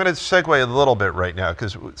this. I'm going to segue a little bit right now,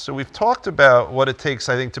 so we've talked about what it takes,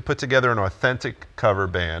 I think, to put together an authentic cover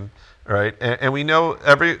band, right? And we know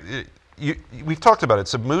we've talked about it.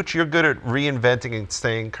 So Mooch, you're good at reinventing and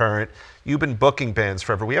staying current. You've been booking bands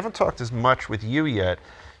forever. We haven't talked as much with you yet.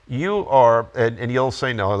 You are, and you'll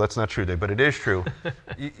say, no, that's not true, Dave, but it is true.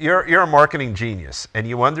 You're a marketing genius, and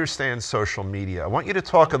you understand social media. I want you to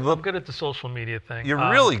talk a little. I'm good at the social media thing. You're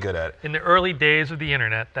really good at it. In the early days of the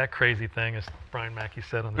internet, that crazy thing, as Brian Mackey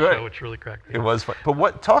said on the show, which really cracked me. It was fun.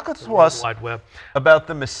 But talk to us Wide Web about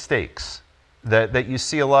the mistakes that you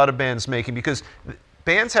see a lot of bands making, because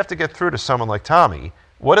bands have to get through to someone like Tommy.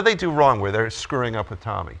 What do they do wrong where they're screwing up with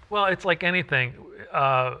Tommy? Well, it's like anything.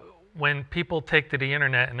 When people take to the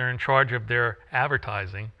internet and they're in charge of their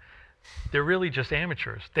advertising, they're really just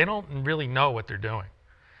amateurs. They don't really know what they're doing.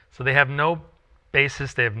 So they have no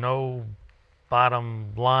basis, they have no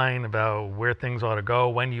bottom line about where things ought to go,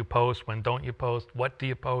 when you post, when don't you post, what do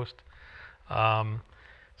you post.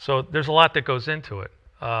 So there's a lot that goes into it.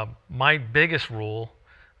 My biggest rule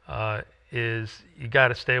is you got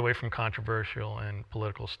to stay away from controversial and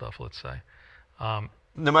political stuff, let's say.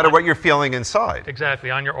 No matter what you're feeling inside.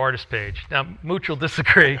 Exactly, on your artist page. Now, Mooch will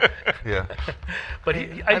disagree. Yeah. But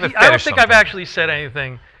I don't think I've actually said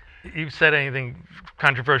anything. You've said anything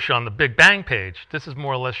controversial on the Big Bang page. This is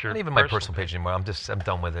more or less your. Not even my personal page anymore. I'm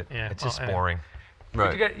done with it. Yeah, it's just boring.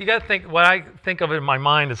 Right. You got to think. What I think of in my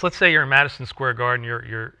mind is, let's say you're in Madison Square Garden.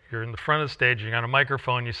 You're in the front of the stage. You got a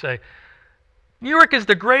microphone. You say, New York is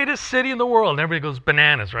the greatest city in the world, and everybody goes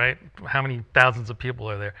bananas, right? How many thousands of people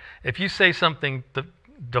are there? If you say something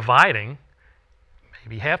dividing,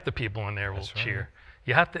 maybe half the people in there will cheer.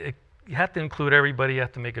 You have to include everybody. You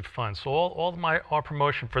have to make it fun. So our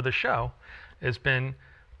promotion for the show has been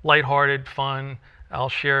lighthearted, fun. I'll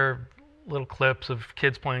share little clips of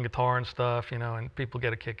kids playing guitar and stuff, and people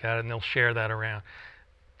get a kick out of it, and they'll share that around.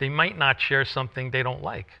 They might not share something they don't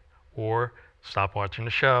like, or stop watching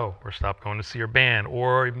the show, or stop going to see your band,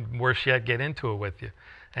 or even worse yet, get into it with you.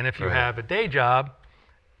 And if you have a day job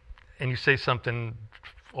and you say something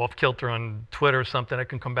off kilter on Twitter or something, that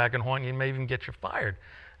can come back and haunt you and may even get you fired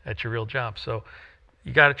at your real job. So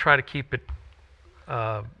you got to try to keep it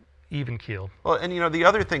even keeled. Well, and the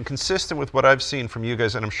other thing, consistent with what I've seen from you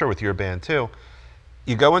guys, and I'm sure with your band too,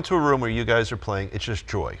 you go into a room where you guys are playing, it's just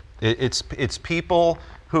joy. It's people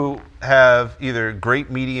who have either great,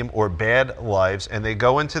 medium, or bad lives, and they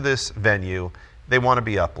go into this venue. They want to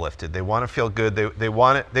be uplifted. They want to feel good. They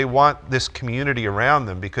want this community around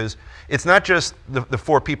them, because it's not just the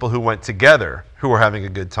four people who went together who are having a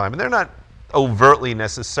good time, and they're not overtly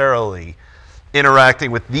necessarily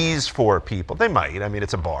interacting with these four people. They might. I mean,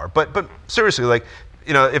 it's a bar, but seriously,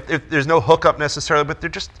 if there's no hookup necessarily, but they're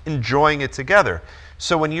just enjoying it together.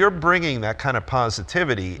 So when you're bringing that kind of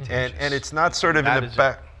positivity, and it's not sort of in the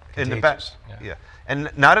back. in the back. Contagious, Yeah. And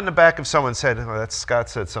not in the back of someone's head, oh, that Scott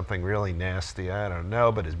said something really nasty, I don't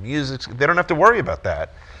know, but his music's, they don't have to worry about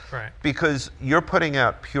that. Right. Because you're putting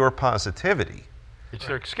out pure positivity. It's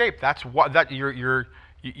their escape. That's what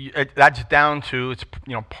that's down to. It's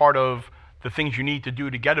part of the things you need to do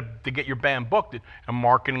to get your band booked, and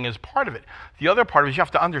marketing is part of it. The other part is you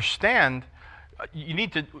have to understand. You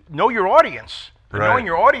need to know your audience. Right. Knowing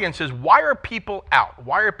your audience is, why are people out?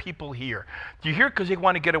 Why are people here? Do you hear because they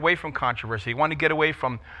want to get away from controversy? They want to get away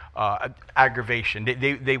from aggravation.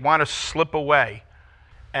 They want to slip away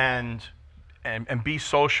and be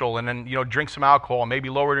social, and then drink some alcohol, maybe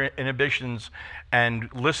lower their inhibitions, and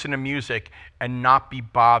listen to music and not be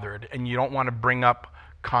bothered. And you don't want to bring up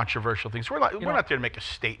controversial things. We're not there to make a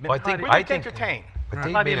statement. Well, we're there to entertain. But I'm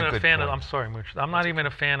Dave not made even a a good fan point. of. I'm sorry, Mooch. I'm not even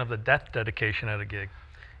a fan of the death dedication at a gig.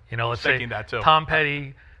 Let's say thinking that too. Tom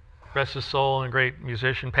Petty, rest his soul, and a great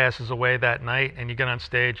musician, passes away that night, and you get on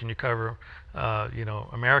stage and you cover,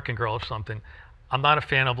 American Girl or something. I'm not a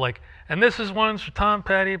fan of and this is one's for Tom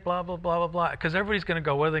Petty, blah blah blah blah blah, because everybody's going to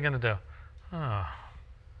go. What are they going to do? Oh.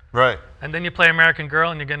 Right. And then you play American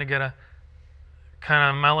Girl, and you're going to get a kind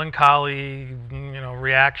of melancholy,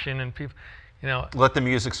 reaction, and people, Let the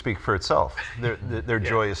music speak for itself. They're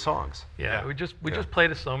joyous songs. Yeah, we just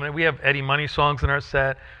played a so many. We have Eddie Money songs in our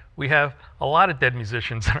set. We have a lot of dead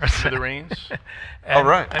musicians in our set. Smithereens. And,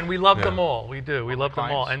 right. And we love Yeah. them all. We do. We love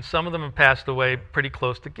them all. Clients. And some of them have passed away pretty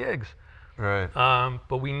close to gigs. Right.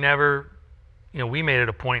 But we never, we made it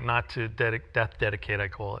a point not to death dedicate, I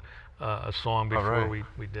call it, a song before right.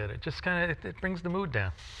 we did it. Just kind of, it brings the mood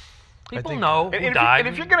down. People think- know And who if died.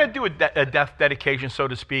 if you're going to do a death dedication, so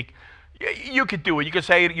to speak, you could do it. You could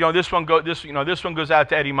say, this one goes out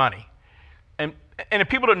to Eddie Money, and if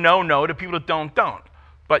people that know, the people that don't.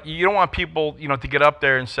 But you don't want people, to get up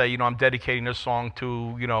there and say, I'm dedicating this song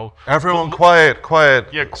to, Everyone quiet.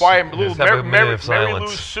 yeah, quiet. Little have a minute of Mary Lou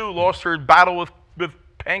silence. Sue lost her battle with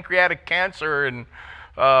pancreatic cancer, and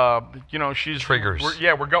she's Triggers.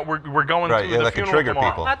 We're going Right, to yeah, the that can funeral trigger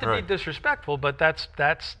tomorrow. people. Not to Right. be disrespectful, but that's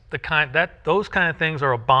the kind those kind of things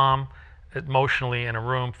are a bomb emotionally in a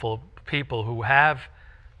room full of people who have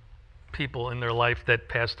people in their life that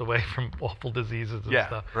passed away from awful diseases and Yeah,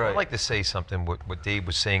 stuff. Right. I'd like to say something. What Dave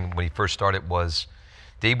was saying when he first started was,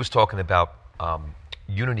 Dave was talking about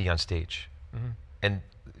unity on stage, and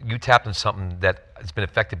you tapped on something that has been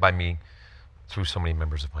affected by me through so many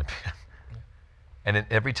members of my band. And then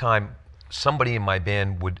every time somebody in my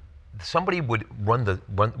band would run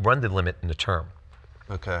the limit in the term.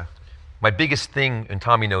 Okay. My biggest thing, and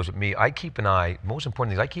Tommy knows with me, I keep an eye. Most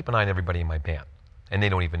important thing is I keep an eye on everybody in my band. And they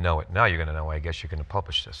don't even know it. Now you're going to know. I guess you're going to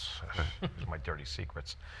publish this. These are my dirty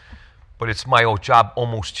secrets. But it's my old job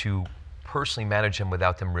almost to personally manage them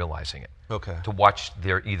without them realizing it. Okay. To watch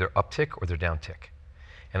their either uptick or their downtick.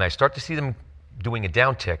 And I start to see them doing a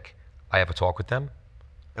downtick. I have a talk with them.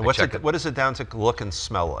 And I check it. what does a downtick look and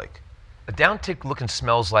smell like? A downtick look and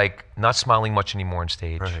smells like not smiling much anymore on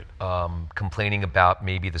stage. Right. Complaining about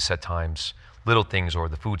maybe the set times, little things, or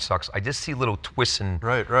the food sucks. I just see little twists and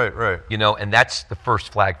Right. and that's the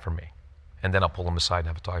first flag for me. And then I'll pull them aside and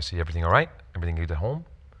have a talk. I say, everything all right? Everything good at home?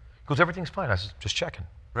 He goes, everything's fine. I said, just checking.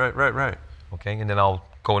 Right. Okay, and then I'll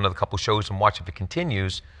go another couple shows and watch if it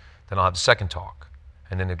continues. Then I'll have the second talk.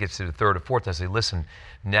 And then it gets to the third or fourth. I say, listen,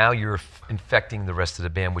 now you're infecting the rest of the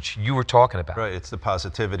band, which you were talking about. Right. It's the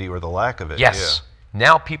positivity or the lack of it. Yes.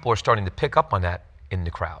 Now people are starting to pick up on that in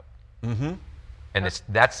the crowd. Mm-hmm. And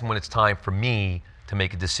that's when it's time for me to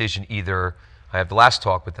make a decision. Either I have the last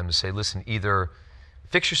talk with them to say, listen, either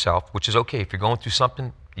fix yourself, which is okay. If you're going through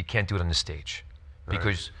something, you can't do it on the stage.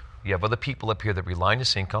 Because you have other people up here that rely on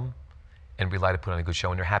this income and rely to put on a good show,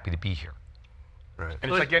 and they're happy to be here. Right.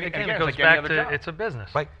 And So it's like any, again, again, it goes it's like any back other to job. it's a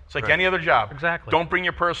business. Right. It's like Right. any other job. Exactly. Don't bring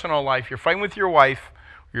your personal life. You're fighting with your wife.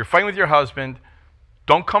 You're fighting with your husband.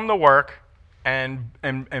 Don't come to work and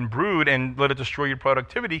brood and let it destroy your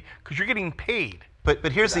productivity because you're getting paid.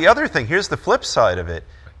 But here's the other thing. Here's the flip side of it.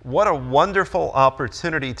 What a wonderful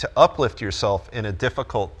opportunity to uplift yourself in a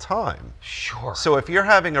difficult time. Sure. So if you're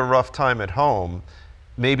having a rough time at home,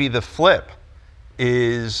 maybe the flip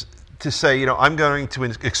is to say, I'm going to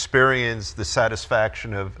experience the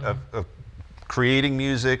satisfaction of creating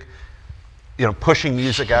music, pushing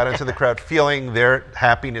music out into the crowd, feeling their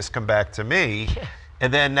happiness come back to me,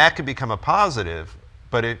 and then that could become a positive.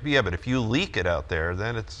 But if you leak it out there,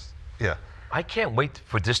 then it's I can't wait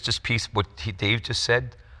for this piece, what Dave just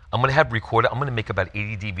said. I'm going to have recorded. I'm going to make about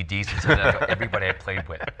 80 DVDs and send it out to everybody I played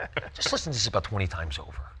with. Just listen to this about 20 times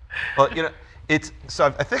over. Well,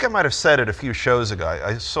 so I think I might have said it a few shows ago.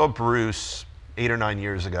 I saw Bruce 8 or 9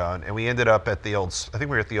 years ago, and we ended up at the old, I think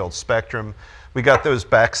we were at the old Spectrum. We got those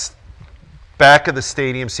back of the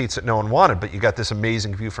stadium seats that no one wanted, but you got this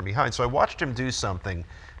amazing view from behind. So I watched him do something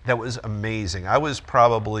that was amazing. I was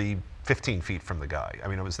probably 15 feet from the guy. I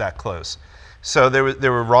mean, it was that close. So there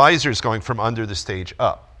were risers going from under the stage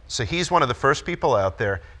up. So he's one of the first people out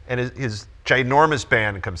there, and his ginormous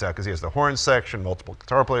band comes out because he has the horn section, multiple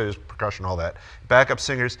guitar players, percussion, all that, backup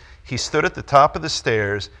singers. He stood at the top of the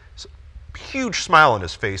stairs, huge smile on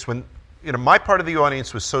his face. When my part of the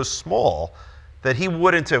audience was so small that he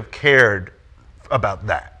wouldn't have cared about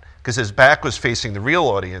that because his back was facing the real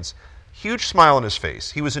audience. Huge smile on his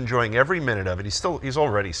face. He was enjoying every minute of it. He's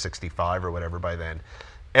already 65 or whatever by then.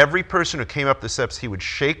 Every person who came up the steps, he would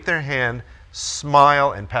shake their hand,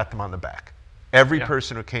 smile, and pat them on the back. Every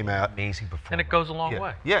person who came out. Amazing performance. And it goes a long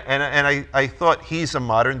way. Yeah, and I thought he's a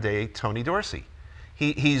modern day Tony Dorsey.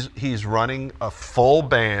 He's running a full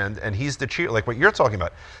band, and he's the cheer, like what you're talking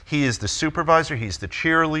about. He is the supervisor, he's the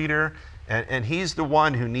cheerleader, and he's the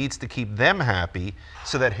one who needs to keep them happy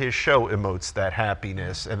so that his show emotes that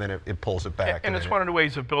happiness, and then it pulls it back. And it's one of the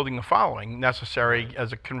ways of building a following necessary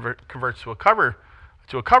as it converts to a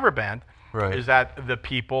cover band, Right. is that the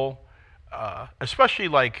people, especially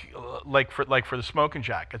like for the Smokin'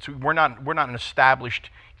 Jackets, we're not an established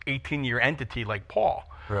 18-year entity like Paul,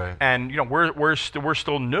 Right. and we're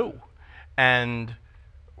still new, and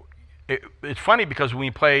it's funny because when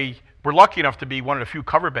we play, we're lucky enough to be one of the few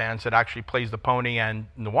cover bands that actually plays the Pony and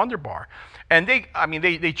the Wonder Bar, and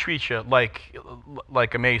they treat you like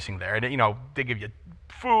amazing there, and they give you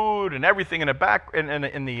food and everything in the back in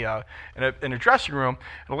a dressing room.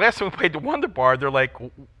 And the last time we played the Wonder Bar, they're like,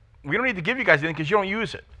 we don't need to give you guys anything because you don't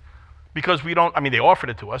use it, because we don't. I mean, they offered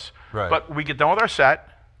it to us, Right. but we get done with our set,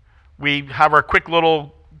 we have our quick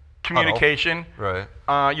little communication. Right.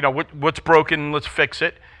 What's broken, let's fix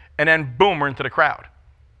it, and then boom, we're into the crowd.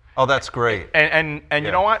 Oh, that's great. And Yeah.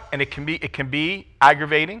 you know what? And it can be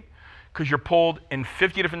aggravating because you're pulled in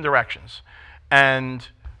 50 different directions, and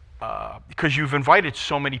because you've invited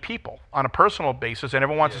so many people on a personal basis, and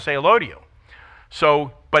everyone wants to say hello to you.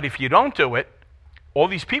 So, but if you don't do it, all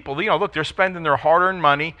these people, look, they're spending their hard-earned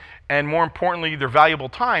money and, more importantly, their valuable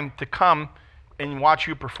time to come and watch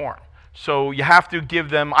you perform. So you have to give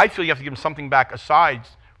them. I feel you have to give them something back aside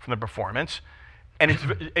from the performance. And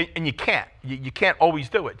and you can't. You can't always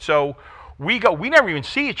do it. So we never even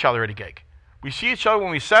see each other at a gig. We see each other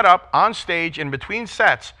when we set up on stage. In between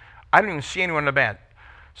sets, I don't even see anyone in the band.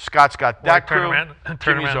 Scott's got that turn crew. around and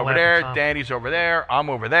Jimmy's laugh over at there. Tom. Danny's over there. I'm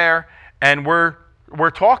over there, and we're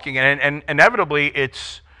talking. And inevitably,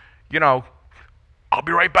 it's I'll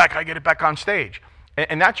be right back. I get it back on stage,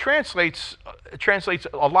 and that translates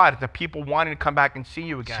a lot to people wanting to come back and see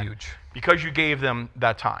you again. It's huge. Because you gave them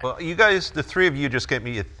that time. Well, you guys, the three of you, just get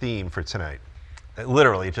me a theme for tonight.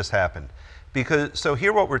 Literally, it just happened. So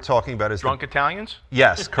here what we're talking about is Drunk Italians?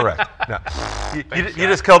 Yes, correct. No. You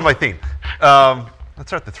just killed my theme. Let's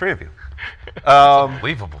start the three of you.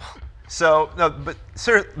 Unbelievable. So, no, but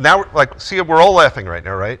sir, now we're all laughing right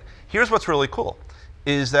now, right? Here's what's really cool,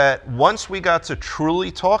 is that once we got to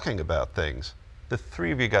truly talking about things, the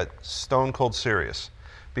three of you got stone cold serious,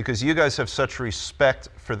 because you guys have such respect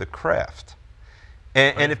for the craft.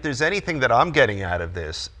 And if there's anything that I'm getting out of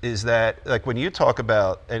this, is that, like, when you talk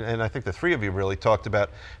about, and I think the three of you really talked about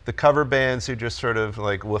the cover bands who just sort of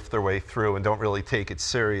like lift their way through and don't really take it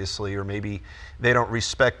seriously, or maybe they don't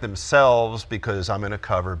respect themselves because I'm in a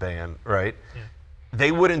cover band, right? Yeah.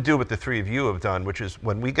 They wouldn't do what the three of you have done, which is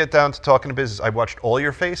when we get down to talking business, I watched all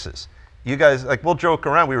your faces. You guys, like, we'll joke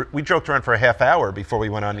around. We joked around for a half hour before we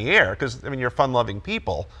went on the air because, I mean, you're fun-loving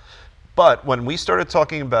people. But when we started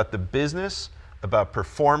talking about the business, about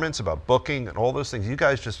performance, about booking, and all those things, you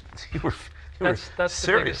guys just, you were That's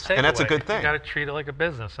serious. The And that's a takeaway. good thing. You got to treat it like a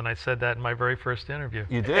business, and I said that in my very first interview.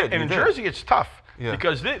 You did. And you in did. Jersey, it's tough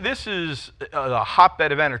because this is a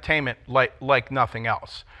hotbed of entertainment like nothing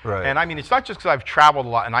else. Right. And I mean, it's not just because I've traveled a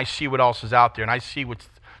lot and I see what else is out there and I see what's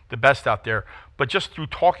the best out there, but just through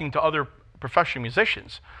talking to other professional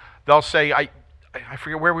musicians, they'll say, I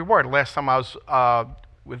forget where we were the last time I was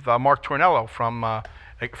with Mark Tornello from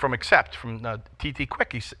Accept, from TT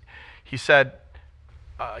Quick. He said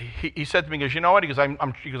to me, he goes, you know what? He goes,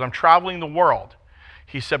 I'm traveling the world.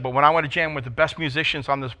 He said, but when I want to jam with the best musicians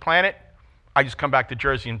on this planet, I just come back to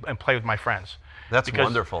Jersey and play with my friends. That's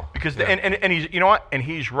wonderful. Because Yeah. and he's, you know what? And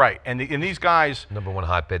he's right. And these guys, #1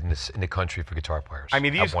 hotbed in the country for guitar players. I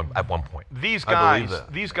mean, at one point. these I believe guys,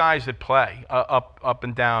 that. these guys that play up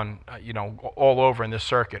and down, all over in this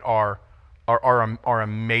circuit are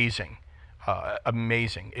amazing,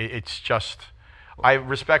 amazing. It's just, I have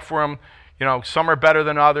respect for them. You know, some are better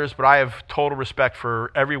than others, but I have total respect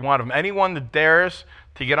for every one of them. Anyone that dares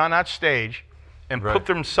to get on that stage and Right. put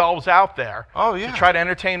themselves out there Oh, yeah. to try to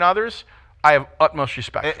entertain others, I have utmost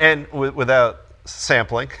respect. for. And without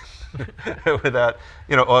sampling, without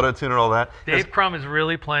auto-tune and all that. Dave Crum is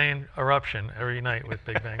really playing Eruption every night with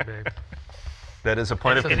Big Bang Babe. That is a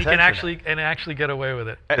point of And he contention. can actually get away with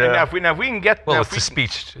it. And Yeah. now if we can get Well, now it's if the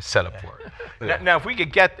speech set up for it. Now, if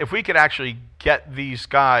we could actually get these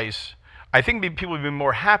guys, I think people would be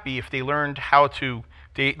more happy if they learned how to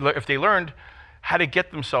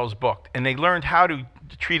get themselves booked, and they learned how to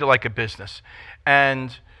treat it like a business.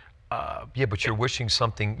 And Yeah, but you're wishing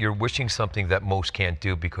something. You're wishing something that most can't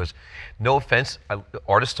do because, no offense,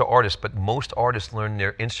 artist to artist, but most artists learn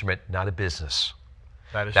their instrument, not a business.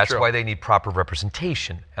 that is That's true. why they need proper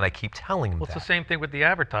representation, and I keep telling them Well, it's that. the same thing with the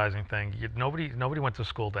advertising thing. Nobody went to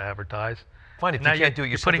school to advertise. Fine, if Now you can't do it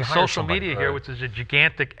you're yourself, putting you hire social somebody. media here, which is a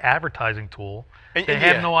gigantic advertising tool. And- They and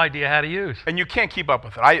have yeah. no idea how to use. And you can't keep up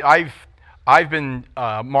with it. I've been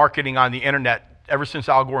marketing on the internet ever since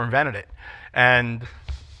Al Gore invented it, and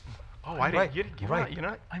I Right, didn't. right. You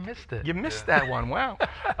know, I missed it. you missed that one. Wow.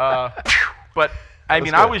 But I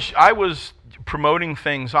mean, good. I was promoting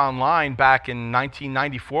things online back in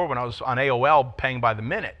 1994 when I was on AOL, paying by the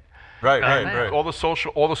minute. Right, right, man. right. All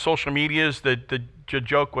the social medias. The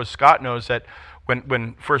joke was, Scott knows that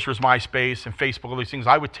when first there was MySpace and Facebook, all these things,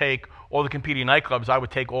 I would take all the competing nightclubs. I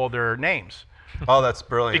would take all their names. Oh, that's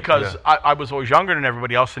brilliant. Because yeah. I was always younger than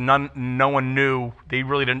everybody else, and no one knew. They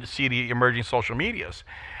really didn't see the emerging social medias.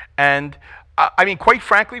 And I mean, quite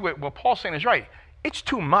frankly, what Paul's saying is right. It's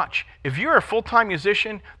too much. If you're a full-time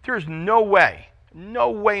musician, there's no way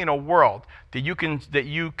in a world that you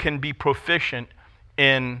can be proficient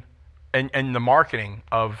in the marketing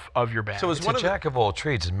of your band. So is It's one a of the- jack of all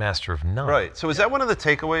trades and master of none. Right. So is that one of the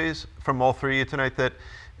takeaways from all three of you tonight,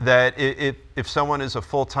 that if someone is a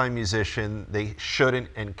full-time musician, they shouldn't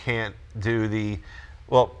and can't do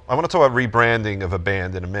well, I want to talk about rebranding of a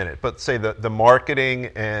band in a minute, but say the marketing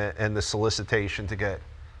and the solicitation to get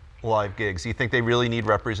live gigs. Do you think they really need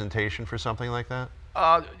representation for something like that?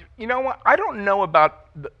 You know what? I don't know about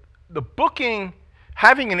the booking.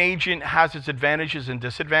 Having an agent has its advantages and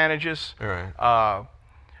disadvantages. All right.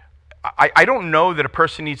 I don't know that a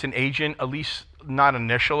person needs an agent, at least not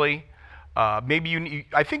initially. Maybe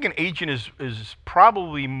I think an agent is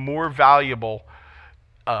probably more valuable.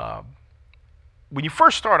 When you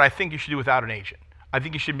first start, I think you should do without an agent. I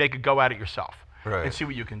think you should make a go at it yourself Right. and see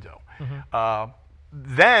what you can do.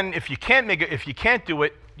 Then, if you can't do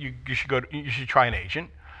it, you should try an agent.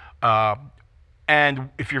 And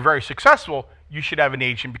if you're very successful, you should have an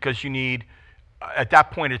agent because you need. At that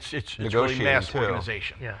point, it's really Negotiating, mass too.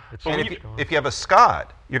 organization. Yeah, it's But And when if you have a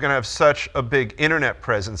Scott, you're going to have such a big internet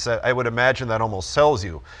presence that I would imagine that almost sells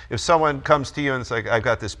you. If someone comes to you and it's like, I've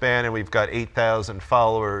got this band and we've got 8,000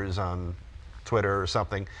 followers on Twitter or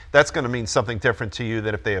something, that's going to mean something different to you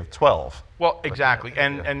than if they have 12. Well, exactly.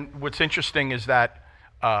 And what's interesting is that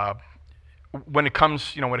when it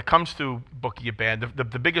comes to booking a band,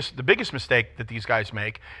 the biggest mistake that these guys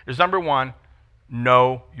make is, number one,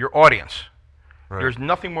 know your audience. Right. There's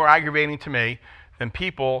nothing more aggravating to me than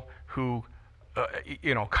people who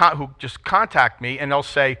who just contact me and they'll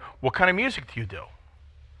say, "What kind of music do you do?"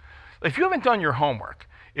 If you haven't done your homework,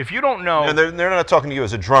 if you don't know, And they're not talking to you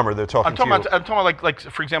as a drummer, they're talking I'm talking to you. about, like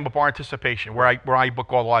for example, Bar Anticipation, where I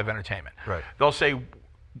book all the live entertainment. Right. They'll say,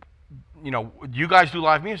 do you guys do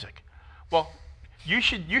live music? Well, you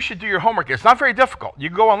should do your homework. It's not very difficult. You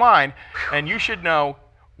can go online and you should know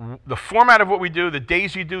the format of what we do, the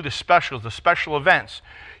days we do, the specials, the special events.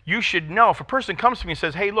 You should know. If a person comes to me and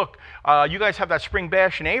says, "Hey, look, you guys have that spring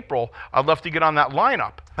bash in April. I'd love to get on that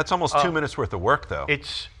lineup." That's almost 2 minutes worth of work, though. It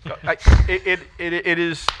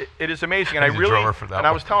is amazing, and I He's a really drummer for that and I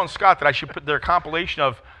one. was telling Scott that I should put their compilation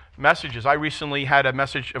of messages. I recently had a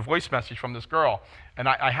voice message from this girl, and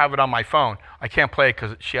I have it on my phone. I can't play it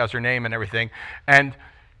because she has her name and everything, and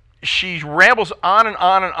she rambles on and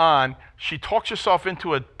on and on. She talks herself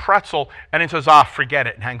into a pretzel, and then says, "Forget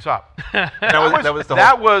it," and hangs up.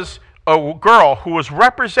 That was a girl who was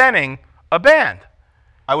representing a band.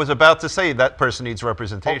 I was about to say that person needs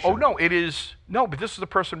representation. Oh no, but this is the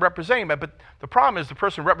person representing that. But the problem is the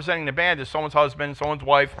person representing the band is someone's husband, someone's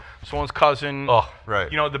wife, someone's cousin. Oh,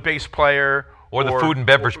 right. The bass player, Or the food and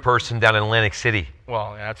beverage person down in Atlantic City.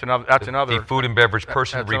 Well, that's another. The food and beverage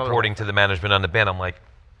person that's another reporting one. to the management on the band. I'm like,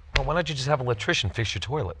 well, why don't you just have an electrician fix your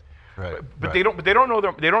toilet? Right. But right. they don't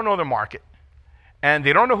know their market, and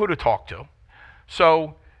they don't know who to talk to.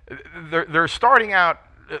 So they're starting out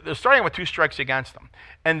with two strikes against them,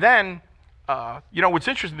 and then what's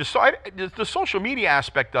interesting, the social media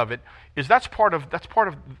aspect of it is that's part of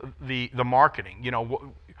the marketing.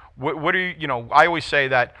 What are you? I always say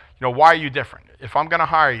that, why are you different? If I'm going to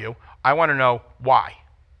hire you, I want to know why.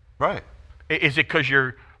 Right. Is it because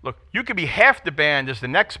you could be half the band as the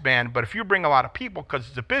next band, but if you bring a lot of people because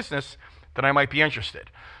it's a business, then I might be interested.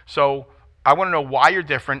 So I want to know why you're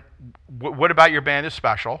different. What about your band is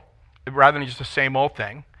special, rather than just the same old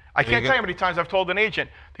thing. I can't tell you how many times I've told an agent,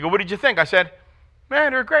 they go, what did you think? I said,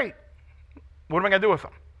 man, they're great. What am I going to do with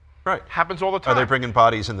them? Right. Happens all the time. Are they bringing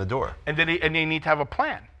bodies in the door? And they need to have a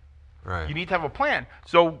plan. Right. You need to have a plan.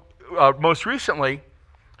 So most recently,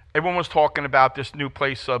 everyone was talking about this new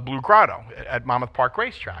place, Blue Grotto, at Monmouth Park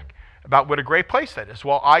Racetrack, about what a great place that is.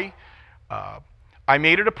 Well, I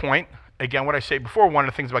made it a point, again, what I say before, one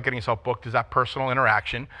of the things about getting yourself booked is that personal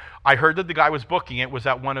interaction. I heard that the guy was booking it was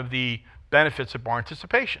at one of the benefits of Bar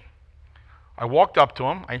Anticipation. I walked up to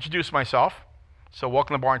him. I introduced myself. So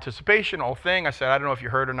welcome to Bar Anticipation, whole thing. I said, I don't know if you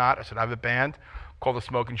heard or not. I said, I have a band called the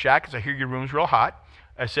Smoking Shack because I hear your room's real hot.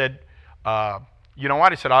 I said, you know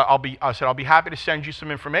what? I said, I'll be happy to send you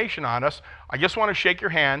some information on us. I just want to shake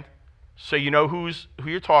your hand so you know who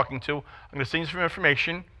you're talking to. I'm going to send you some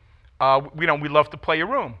information. We'd love to play your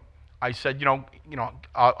room. I said,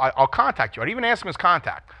 I'll contact you. I didn't even ask him his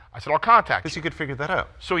contact. I said, I'll contact you. Because you could figure that out.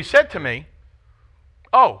 So he said to me,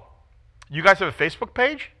 oh, you guys have a Facebook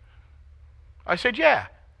page? I said, yeah.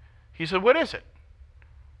 He said, what is it?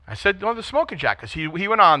 I said, the Smoking Shack. Because he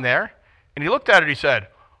went on there, and he looked at it, he said,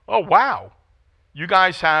 oh, wow. You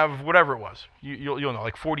guys have whatever it was. You'll know,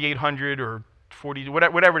 like 4,800 or 40,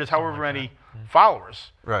 whatever it is, however many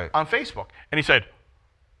followers on Facebook. And he said,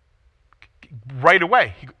 right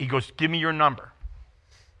away, he goes, give me your number.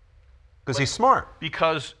 Because he's smart.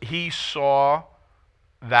 Because he saw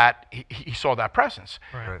that he saw that presence.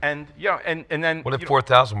 Right. And and then What if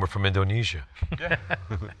 4,000 were from Indonesia? Yeah.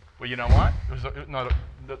 Well, you know what?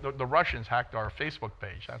 The Russians hacked our Facebook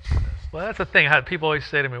page. That's what it is. Well, that's the thing. People always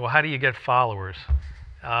say to me, "Well, how do you get followers?"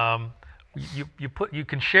 You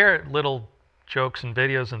can share little jokes and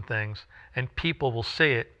videos and things, and people will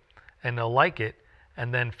see it, and they'll like it,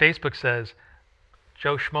 and then Facebook says,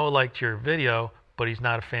 "Joe Schmo liked your video, but he's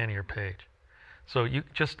not a fan of your page." So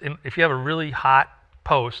if you have a really hot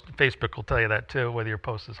post, Facebook will tell you that too, whether your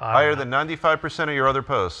post is hot. Higher than 95% of your other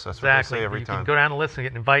posts. That's what they say every time. You can go down the list and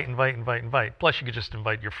get invite. Plus, you could just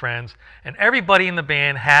invite your friends. And everybody in the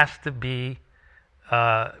band has to be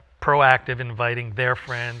proactive, inviting their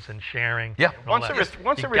friends and sharing. Yeah. You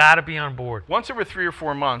got to be on board. Once every 3 or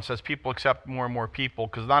 4 months, as people accept more and more people,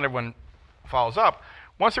 because not everyone follows up,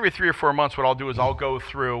 once every 3 or 4 months, what I'll do is I'll go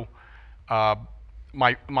through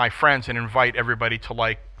my friends and invite everybody to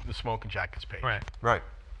like the Smoking Jackets page. Right.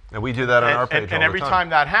 And we do that on our page all the time. And every time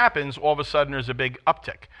that happens, all of a sudden there's a big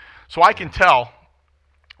uptick. So I can tell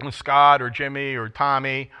when Scott or Jimmy or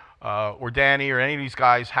Tommy or Danny or any of these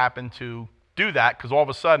guys happen to do that, because all of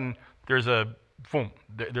a sudden there's a boom,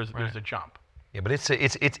 there's a jump. Yeah, but it's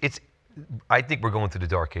I think we're going through the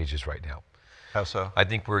dark ages right now. How so? I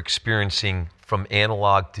think we're experiencing from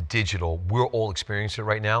analog to digital. We're all experiencing it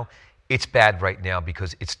right now. It's bad right now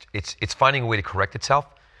because it's finding a way to correct itself.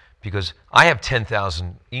 Because I have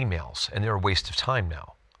 10,000 emails, and they're a waste of time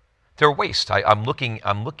now. They're a waste. I'm looking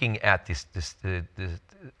at the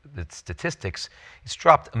statistics. It's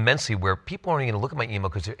dropped immensely where people aren't even going to look at my email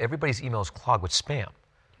because everybody's email is clogged with spam.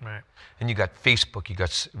 Right. And you got Facebook, you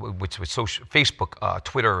got with social Facebook,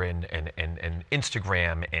 Twitter, and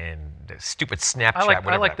Instagram, and stupid Snapchat.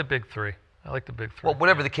 I like the big three. Well,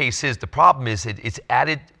 whatever the case is, the problem is it's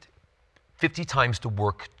added 50 times the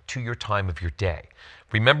work to your time of your day.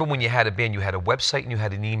 Remember when you had a band, you had a website and you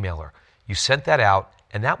had an emailer. You sent that out,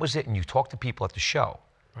 and that was it, and you talked to people at the show.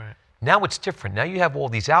 Right. Now it's different. Now you have all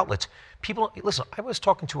these outlets. People, listen, I was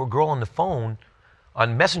talking to a girl on the phone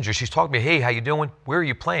on Messenger. She's talking to me, hey, how you doing? Where are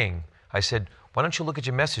you playing? I said, why don't you look at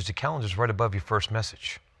your message? The calendar's right above your first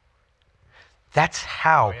message. That's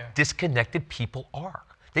how disconnected people are.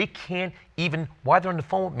 They can't even, while they're on the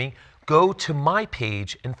phone with me, go to my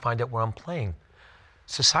page and find out where I'm playing.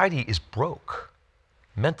 Society is broke.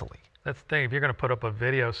 Mentally. That's the thing. If you're going to put up a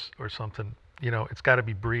video or something, it's got to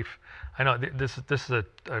be brief. I know this is a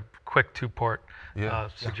quick 2-part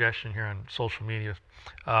suggestion here on social media.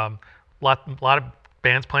 Lot of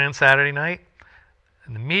bands playing Saturday night,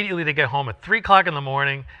 and immediately they get home at 3 o'clock in the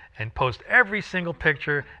morning and post every single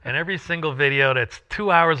picture and every single video that's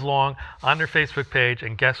 2 hours long on their Facebook page.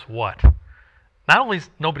 And guess what? Not only is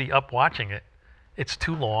nobody up watching it, it's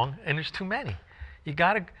too long and there's too many. You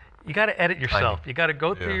got to edit yourself. You got to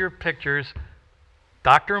go through your pictures,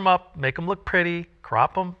 doctor them up, make them look pretty,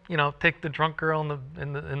 crop them, take the drunk girl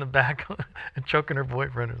in the back and choking her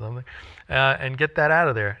boyfriend or something, and get that out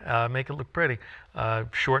of there. Make it look pretty.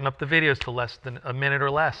 Shorten up the videos to less than a minute or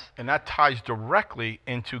less. And that ties directly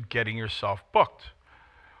into getting yourself booked.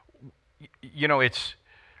 It's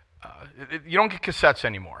you don't get cassettes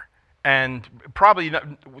anymore. And probably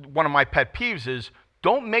one of my pet peeves is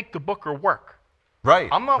don't make the booker work. Right.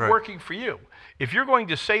 I'm not right. working for you. If you're going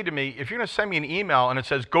to say to me, if you're going to send me an email and it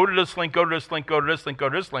says, go to this link, go to this link, go to this link, go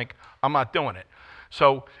to this link, I'm not doing it.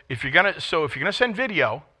 So if you're going to send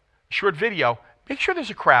video, short video, make sure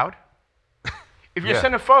there's a crowd. If you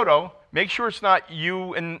send a photo, make sure it's not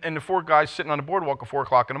you and the 4 guys sitting on the boardwalk at 4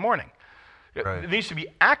 o'clock in the morning. Right. It needs to be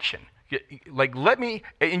action. Like,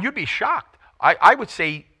 and you'd be shocked. I would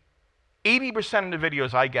say 80% of the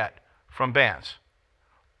videos I get from bands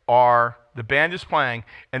are the band is playing,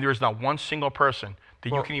 and there is not one single person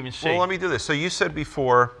that you can even see. Well, let me do this. So you said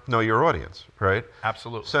before, know your audience, right?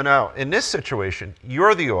 Absolutely. So now, in this situation,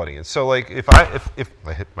 you're the audience. So like, if I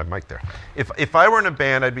hit my mic there, if I were in a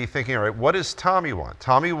band, I'd be thinking, all right, what does Tommy want?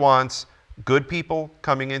 Tommy wants good people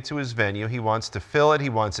coming into his venue. He wants to fill it. He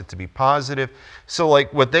wants it to be positive. So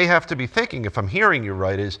like, what they have to be thinking, if I'm hearing you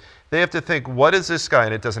right, is they have to think, what is this guy?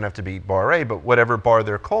 And it doesn't have to be bar A, but whatever bar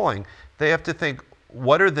they're calling, they have to think,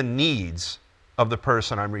 what are the needs of the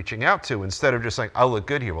person I'm reaching out to, instead of just saying, I look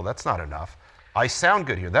good here. Well, that's not enough. I sound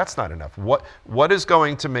good here. That's not enough. What is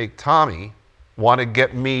going to make Tommy want to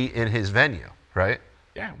get me in his venue, right?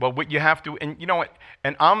 Yeah, well, what you have to, and you know what,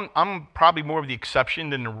 and I'm probably more of the exception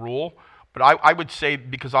than the rule, but I would say,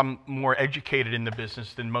 because I'm more educated in the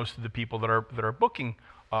business than most of the people that are booking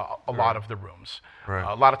a lot of the rooms. Right.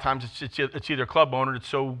 A lot of times it's either club owner that's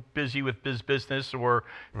so busy with business, or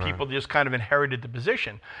people that just kind of inherited the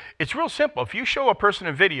position. It's real simple. If you show a person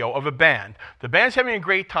a video of a band, the band's having a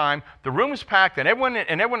great time, the room is packed, and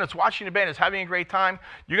everyone that's watching the band is having a great time,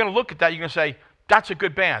 you're going to look at that, you're going to say, that's a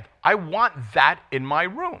good band. I want that in my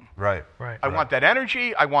room. Right. I want that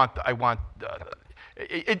energy. I want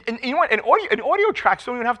and you know what? And audio tracks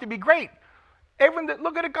don't even have to be great. Everyone,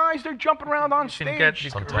 look at the guys, they're jumping around on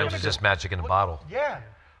stage. Sometimes it's just magic in a bottle. Yeah.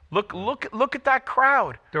 Look at that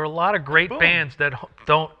crowd. There are a lot of great bands that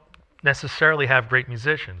don't necessarily have great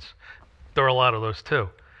musicians. There are a lot of those too.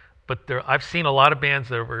 But I've seen a lot of bands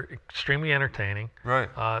that were extremely entertaining. Right.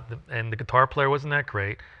 And the guitar player wasn't that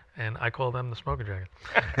great. And I call them the smoking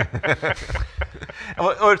jacket.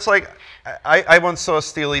 Or it's like, I once saw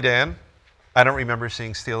Steely Dan. I don't remember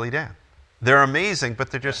seeing Steely Dan. They're amazing, but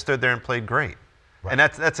they just stood there and played great. Right. And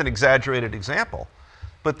that's an exaggerated example.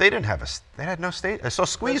 But they didn't have they had no stage. I saw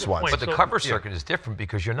Squeeze once. But the cover circuit is different,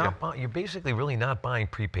 because you're not you're basically really not buying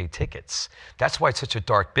prepaid tickets. That's why it's such a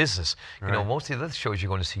dark business. Right. You know, most of the other shows you're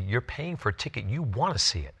going to see, you're paying for a ticket, you want to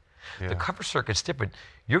see it. Yeah. The cover circuit's different.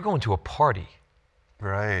 You're going to a party.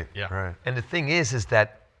 Right. Yeah. Right. And the thing is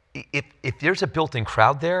that if there's a built-in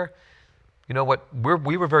crowd there, you know what?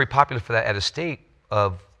 We were very popular for that at a state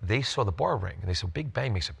of, they saw the bar ring and they said, Big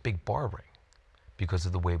Bang makes a big bar ring because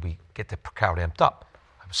of the way we get the crowd amped up.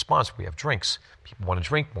 I have a sponsor, we have drinks. People want to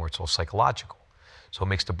drink more, it's all psychological. So it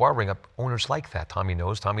makes the bar ring up. Owners like that. Tommy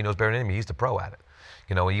knows better than me, he's the pro at it.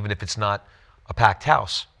 You know, even if it's not a packed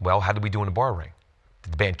house, well, how did we do in the bar ring?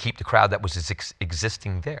 Did the band keep the crowd that was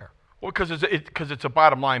existing there? Well, because it's a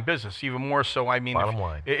bottom line business, even more so. I mean,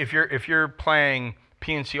 if you're playing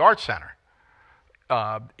PNC Arts Center,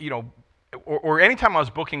 you know, or anytime I was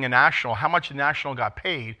booking a national, how much the national got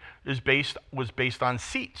paid was based on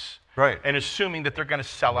seats. Right. And assuming that they're going to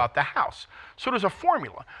sell out the house. So there's a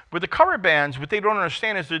formula. With the cover bands, what they don't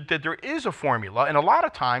understand is that there is a formula, and a lot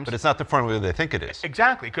of times. But it's not the formula they think it is.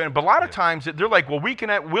 Exactly. But a lot of times they're like, well,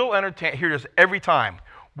 we'll entertain. Here it is every time.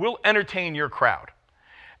 We'll entertain your crowd.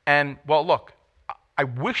 And well, look, I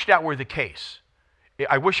wish that were the case.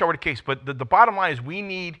 I wish that were the case. But the bottom line is, we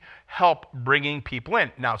need help bringing people in.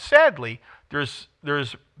 Now, sadly, there's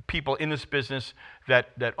people in this business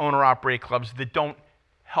that own or operate clubs that don't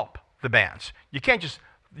help the bands. You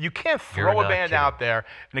can't throw a band out there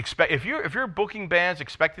and expect, if you're booking bands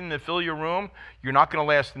expecting them to fill your room, you're not going to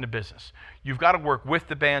last in the business. You've got to work with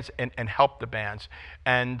the bands and help the bands.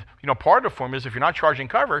 And you know, part of the formula is, if you're not charging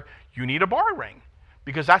cover, you need a bar ring,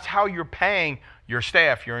 because that's how you're paying your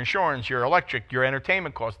staff, your insurance, your electric, your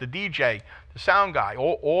entertainment costs, the DJ, the sound guy.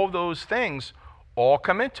 All those things all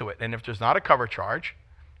come into it. And if there's not a cover charge,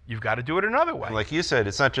 you've got to do it another way. Like you said,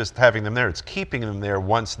 it's not just having them there, it's keeping them there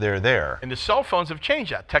once they're there. And the cell phones have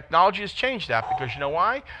changed that. Technology has changed that, because you know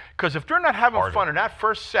why? Because if they're not having fun in that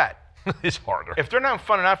first set, it's harder. If they're not having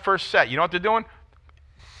fun in that first set, you know what they're doing?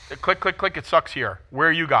 Click, click, click, it sucks here. Where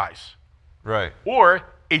are you guys? Right. Or,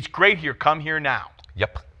 it's great here, come here now.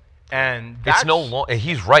 Yep. And that's It's no longer.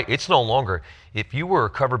 He's right. It's no longer. If you were a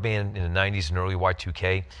cover band in the '90s and early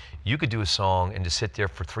Y2K, you could do a song and just sit there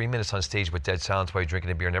for 3 minutes on stage with dead silence while you're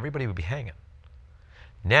drinking a beer, and everybody would be hanging.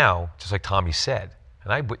 Now, just like Tommy said,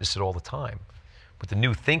 and I witness it all the time, with the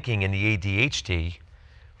new thinking and the ADHD,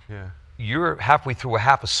 you're halfway through a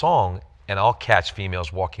half a song, and I'll catch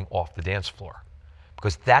females walking off the dance floor,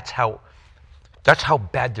 because that's how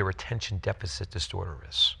bad their attention deficit disorder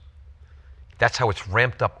is. That's how it's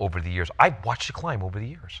ramped up over the years. I've watched it climb over the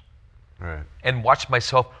years. Right. And watched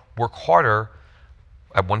myself work harder.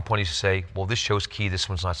 At one point, I used to say, well, this show's key, this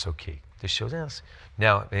one's not so key. This show's this.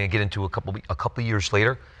 Now, and I get into a couple of years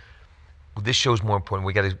later, well, this show's more important.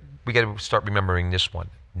 We got to start remembering this one.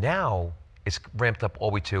 Now, it's ramped up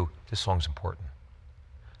all the way to, this song's important.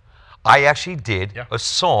 I actually did a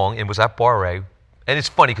song, and it was at Bar A, and it's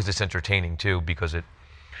funny because it's entertaining too, because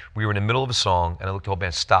we were in the middle of a song, and I looked at the whole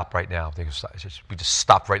band, stop right now. We just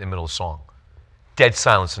stopped right in the middle of the song. Dead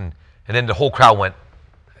silence, and then the whole crowd went,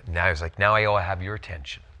 now I was like, now I all have your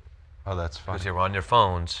attention. Oh, that's funny. Because they were on their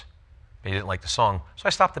phones, they didn't like the song, so I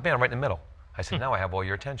stopped the band right in the middle. I said, now I have all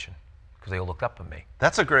your attention, because they all looked up at me.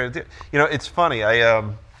 That's a great idea. You know, it's funny.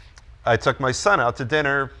 I took my son out to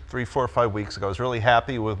dinner 3, 4, 5 weeks ago. I was really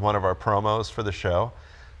happy with one of our promos for the show.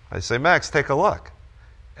 I say, Max, take a look.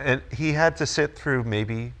 And he had to sit through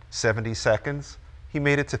maybe 70 seconds. He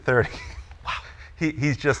made it to 30. Wow.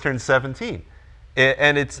 He's just turned 17.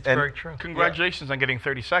 And it's very true. Congratulations on getting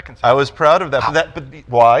 30 seconds. I was proud of that. But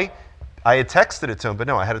why? I had texted it to him, but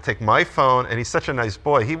no, I had to take my phone, and he's such a nice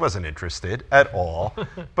boy. He wasn't interested at all.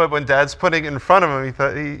 But when Dad's putting it in front of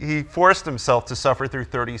him, he forced himself to suffer through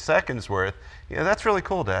 30 seconds worth. Yeah, that's really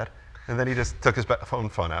cool, Dad. And then he just took his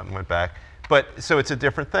phone out and went back. But so it's a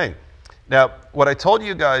different thing. Now, what I told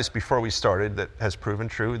you guys before we started that has proven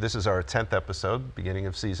true, this is our 10th episode, beginning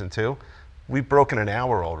of season 2. We've broken an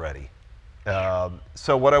hour already.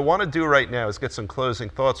 So what I want to do right now is get some closing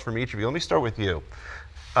thoughts from each of you. Let me start with you.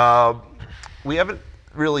 We haven't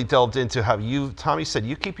really delved into how Tommy said,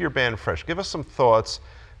 you keep your band fresh. Give us some thoughts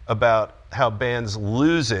about how bands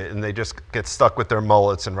lose it and they just get stuck with their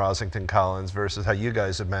mullets and Rosington Collins versus how you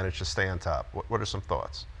guys have managed to stay on top. What are some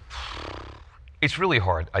thoughts? It's really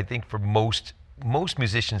hard. I think for most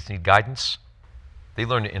musicians need guidance. They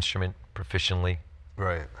learn the instrument proficiently,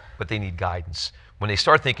 right? But they need guidance. When they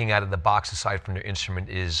start thinking out of the box, aside from their instrument,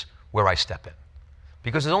 is where I step in,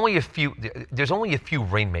 because there's only a few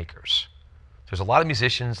rainmakers. There's a lot of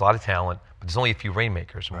musicians, a lot of talent, but there's only a few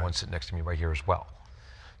rainmakers, and one sitting next to me right here as well.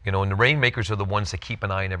 You know, and the rainmakers are the ones that keep an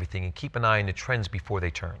eye on everything and keep an eye on the trends before they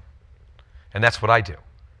turn, and that's what I do.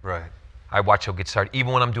 Right. I watch how it gets started.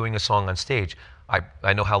 Even when I'm doing a song on stage,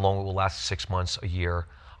 I know how long it will last, 6 months, a year.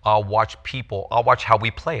 I'll watch how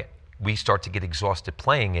we play it. We start to get exhausted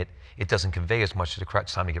playing it. It doesn't convey as much to the crowd.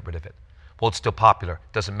 It's time to get rid of it. Well, it's still popular.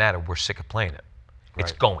 Doesn't matter. We're sick of playing it. Right.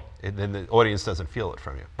 It's going. And then the audience doesn't feel it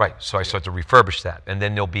from you. Right. So I start to refurbish that. And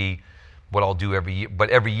then there'll be what I'll do every year. But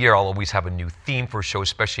every year I'll always have a new theme for a show,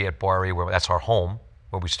 especially at Bar A, where that's our home,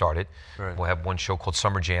 where we started. Right. We'll have one show called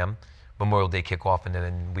Summer Jam, Memorial Day kickoff, and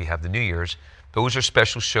then we have the New Year's. Those are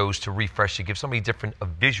special shows to refresh, to give somebody different a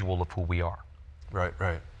visual of who we are. Right,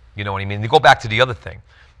 right. You know what I mean? To go back to the other thing.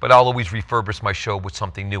 But I'll always refurbish my show with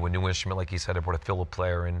something new, a new instrument. Like you said, I brought a fiddle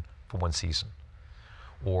player in for one season.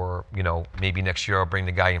 Or, you know, maybe next year I'll bring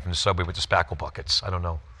the guy in from the subway with the spackle buckets. I don't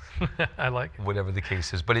know. I like it. Whatever the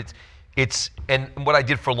case is. But and what I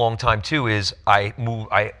did for a long time too is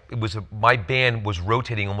my band was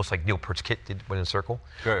rotating almost like Neil Peart's Kit did, went in a circle.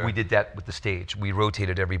 Yeah. We did that with the stage. We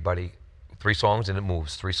rotated everybody. 3 songs and it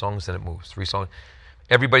moves. 3 songs and it moves. 3 songs.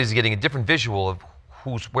 Everybody's getting a different visual of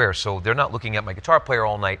who's where. So they're not looking at my guitar player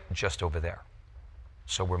all night just over there.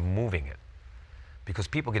 So we're moving it because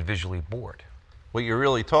people get visually bored. What you're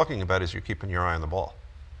really talking about is you're keeping your eye on the ball.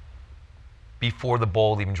 Before the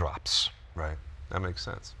ball even drops. Right. That makes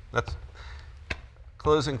sense. That's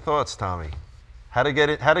closing thoughts, Tommy. How to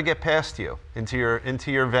get past you into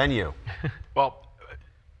your venue. Well,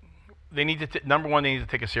 they need to number one, they need to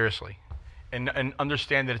take it seriously. And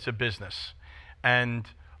understand that it's a business. And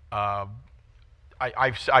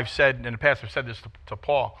I've said in the past, I've said this to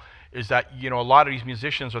Paul, is that, you know, a lot of these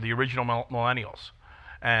musicians are the original millennials.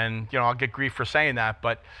 And, you know, I'll get grief for saying that,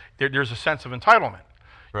 but there's a sense of entitlement.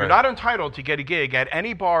 Right. You're not entitled to get a gig at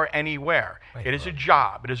any bar, anywhere. Right. It is a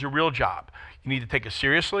job. It is a real job. You need to take it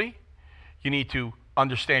seriously. You need to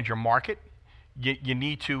understand your market. You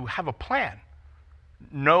need to have a plan.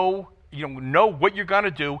 Know what you're going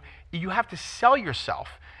to do. You have to sell yourself.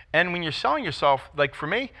 And when you're selling yourself, like for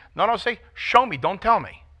me, I'll say, show me, don't tell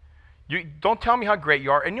me. You don't tell me how great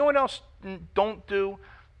you are. And you know what else don't do?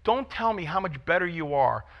 Don't tell me how much better you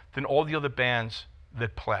are than all the other bands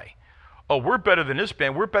that play. Oh, we're better than this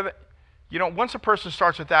band. We're better. You know, once a person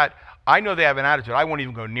starts with that, I know they have an attitude. I won't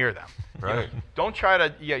even go near them. Right. Don't try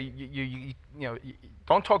to,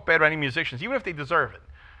 don't talk bad about any musicians, even if they deserve it.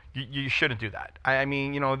 You shouldn't do that. I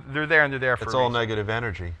mean, they're there and they're there for It's a all reason. negative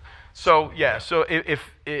energy. So, yeah, so if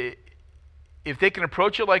they can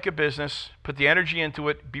approach it like a business, put the energy into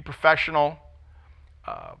it, be professional,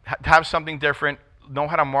 have something different, know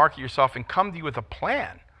how to market yourself, and come to you with a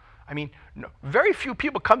plan. I mean, very few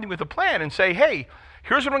people come to me with a plan and say, hey,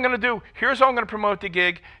 here's what I'm going to do, here's how I'm going to promote the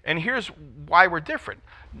gig, and here's why we're different.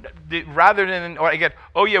 Rather than, I get,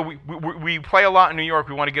 oh yeah, we play a lot in New York,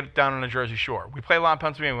 we want to get it down on the Jersey Shore. We play a lot in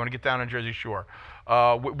Pennsylvania, we want to get down on the Jersey Shore.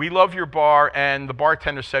 We love your bar, and the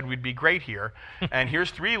bartender said we'd be great here, and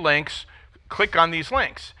here's 3 links, click on these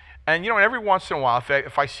links. And every once in a while,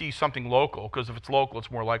 if I see something local, because if it's local,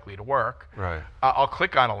 it's more likely to work. Right. I'll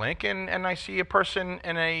click on a link, and I see a person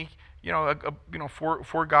in a,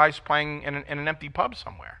 four guys playing in an empty pub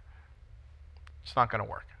somewhere. It's not going to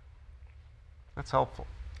work. That's helpful.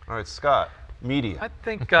 All right, Scott, media. I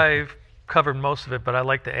think I've covered most of it, but I'd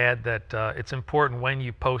like to add that it's important when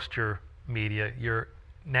you post your media, your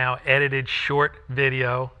now edited short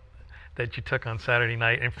video that you took on Saturday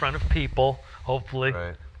night in front of people, hopefully.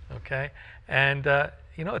 Right. Okay, and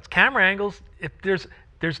it's camera angles. If there's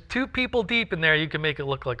 2 people deep in there, you can make it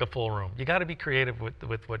look like a full room. You got to be creative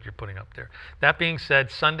with what you're putting up there. That being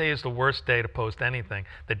said, Sunday is the worst day to post anything.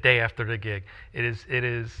 The day after the gig, it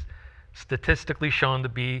is statistically shown to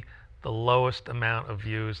be the lowest amount of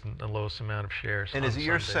views and the lowest amount of shares. And is it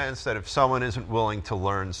your sense that if someone isn't willing to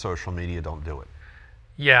learn social media, don't do it?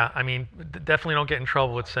 Yeah, I mean, definitely don't get in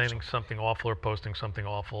trouble with saying something awful or posting something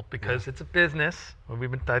awful, because it's a business.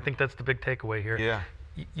 I think that's the big takeaway here. Yeah.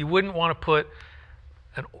 You wouldn't want to put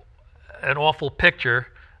an awful picture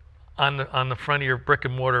on the front of your brick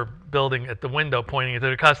and mortar building at the window, pointing it to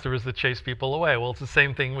the customers to chase people away. Well, it's the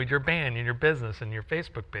same thing with your band and your business and your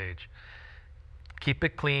Facebook page. Keep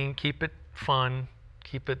it clean, keep it fun,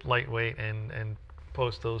 keep it lightweight, and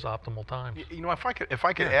post those optimal times. If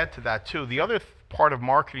I could add to that too, the other part of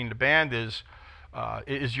marketing the band is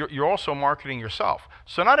you're also marketing yourself.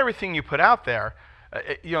 So not everything you put out there,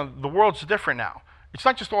 the world's different now. It's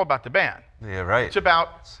not just all about the band. Yeah, right. It's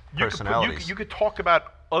about personalities. You could talk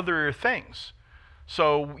about other things.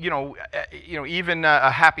 So even a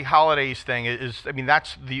happy holidays thing is. I mean,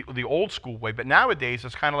 that's the old school way. But nowadays,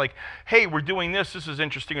 it's kind of like, hey, we're doing this. This is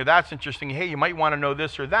interesting, or that's interesting. Hey, you might want to know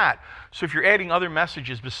this or that. So if you're adding other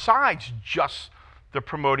messages besides just the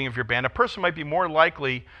promoting of your band, a person might be more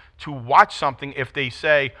likely to watch something if they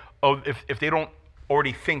say, oh, if they don't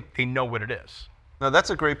already think they know what it is. No,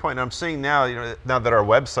 that's a great point. I'm seeing now, now that our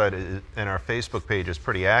website and our Facebook page is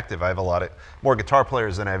pretty active, I have a lot of more guitar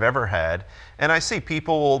players than I've ever had, and I see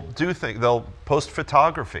people will do things. They'll post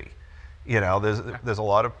photography. There's a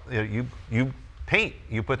lot of you paint.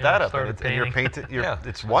 You put that up, and you're painting.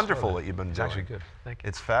 It's wonderful what you've been doing. It's actually good. Thank you.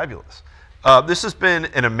 It's fabulous. This has been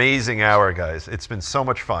an amazing hour, guys. It's been so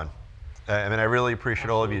much fun. I really appreciate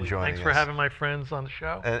all of you joining Thanks us. for having my friends on the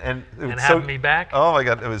show and having me back. Oh my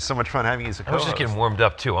God, it was so much fun having you as a I was co-host. just getting warmed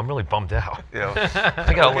up too. I'm really bummed out.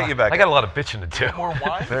 I got a lot of bitching to do. More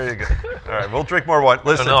wine? There you go. All right, we'll drink more wine.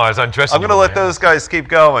 Listen, No, I was undressing. I'm going to let those guys keep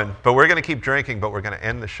going, but we're going to keep drinking, but we're going to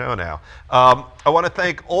end the show now. I want to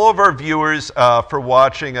thank all of our viewers for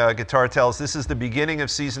watching Guitar Tales. This is the beginning of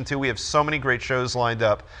Season 2. We have so many great shows lined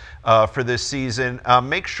up for this season.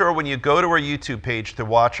 Make sure when you go to our YouTube page to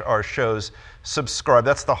watch our shows, subscribe.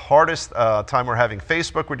 That's the hardest time we're having.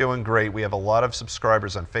 Facebook, we're doing great. We have a lot of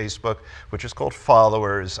subscribers on Facebook, which is called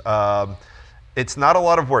followers. It's not a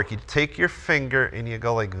lot of work. You take your finger and you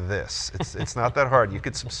go like this. It's not that hard. You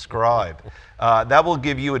could subscribe. That will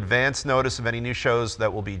give you advance notice of any new shows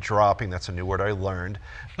that will be dropping. That's a new word I learned.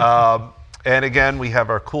 And again, we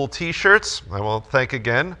have our cool t-shirts. I will thank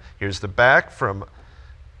again. Here's the back from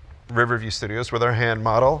Riverview Studios with our hand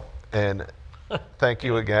model. And thank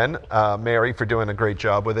you again, Mary, for doing a great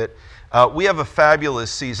job with it. We have a fabulous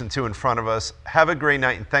Season 2 in front of us. Have a great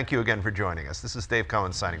night, and thank you again for joining us. This is Dave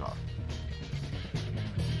Cohen signing off.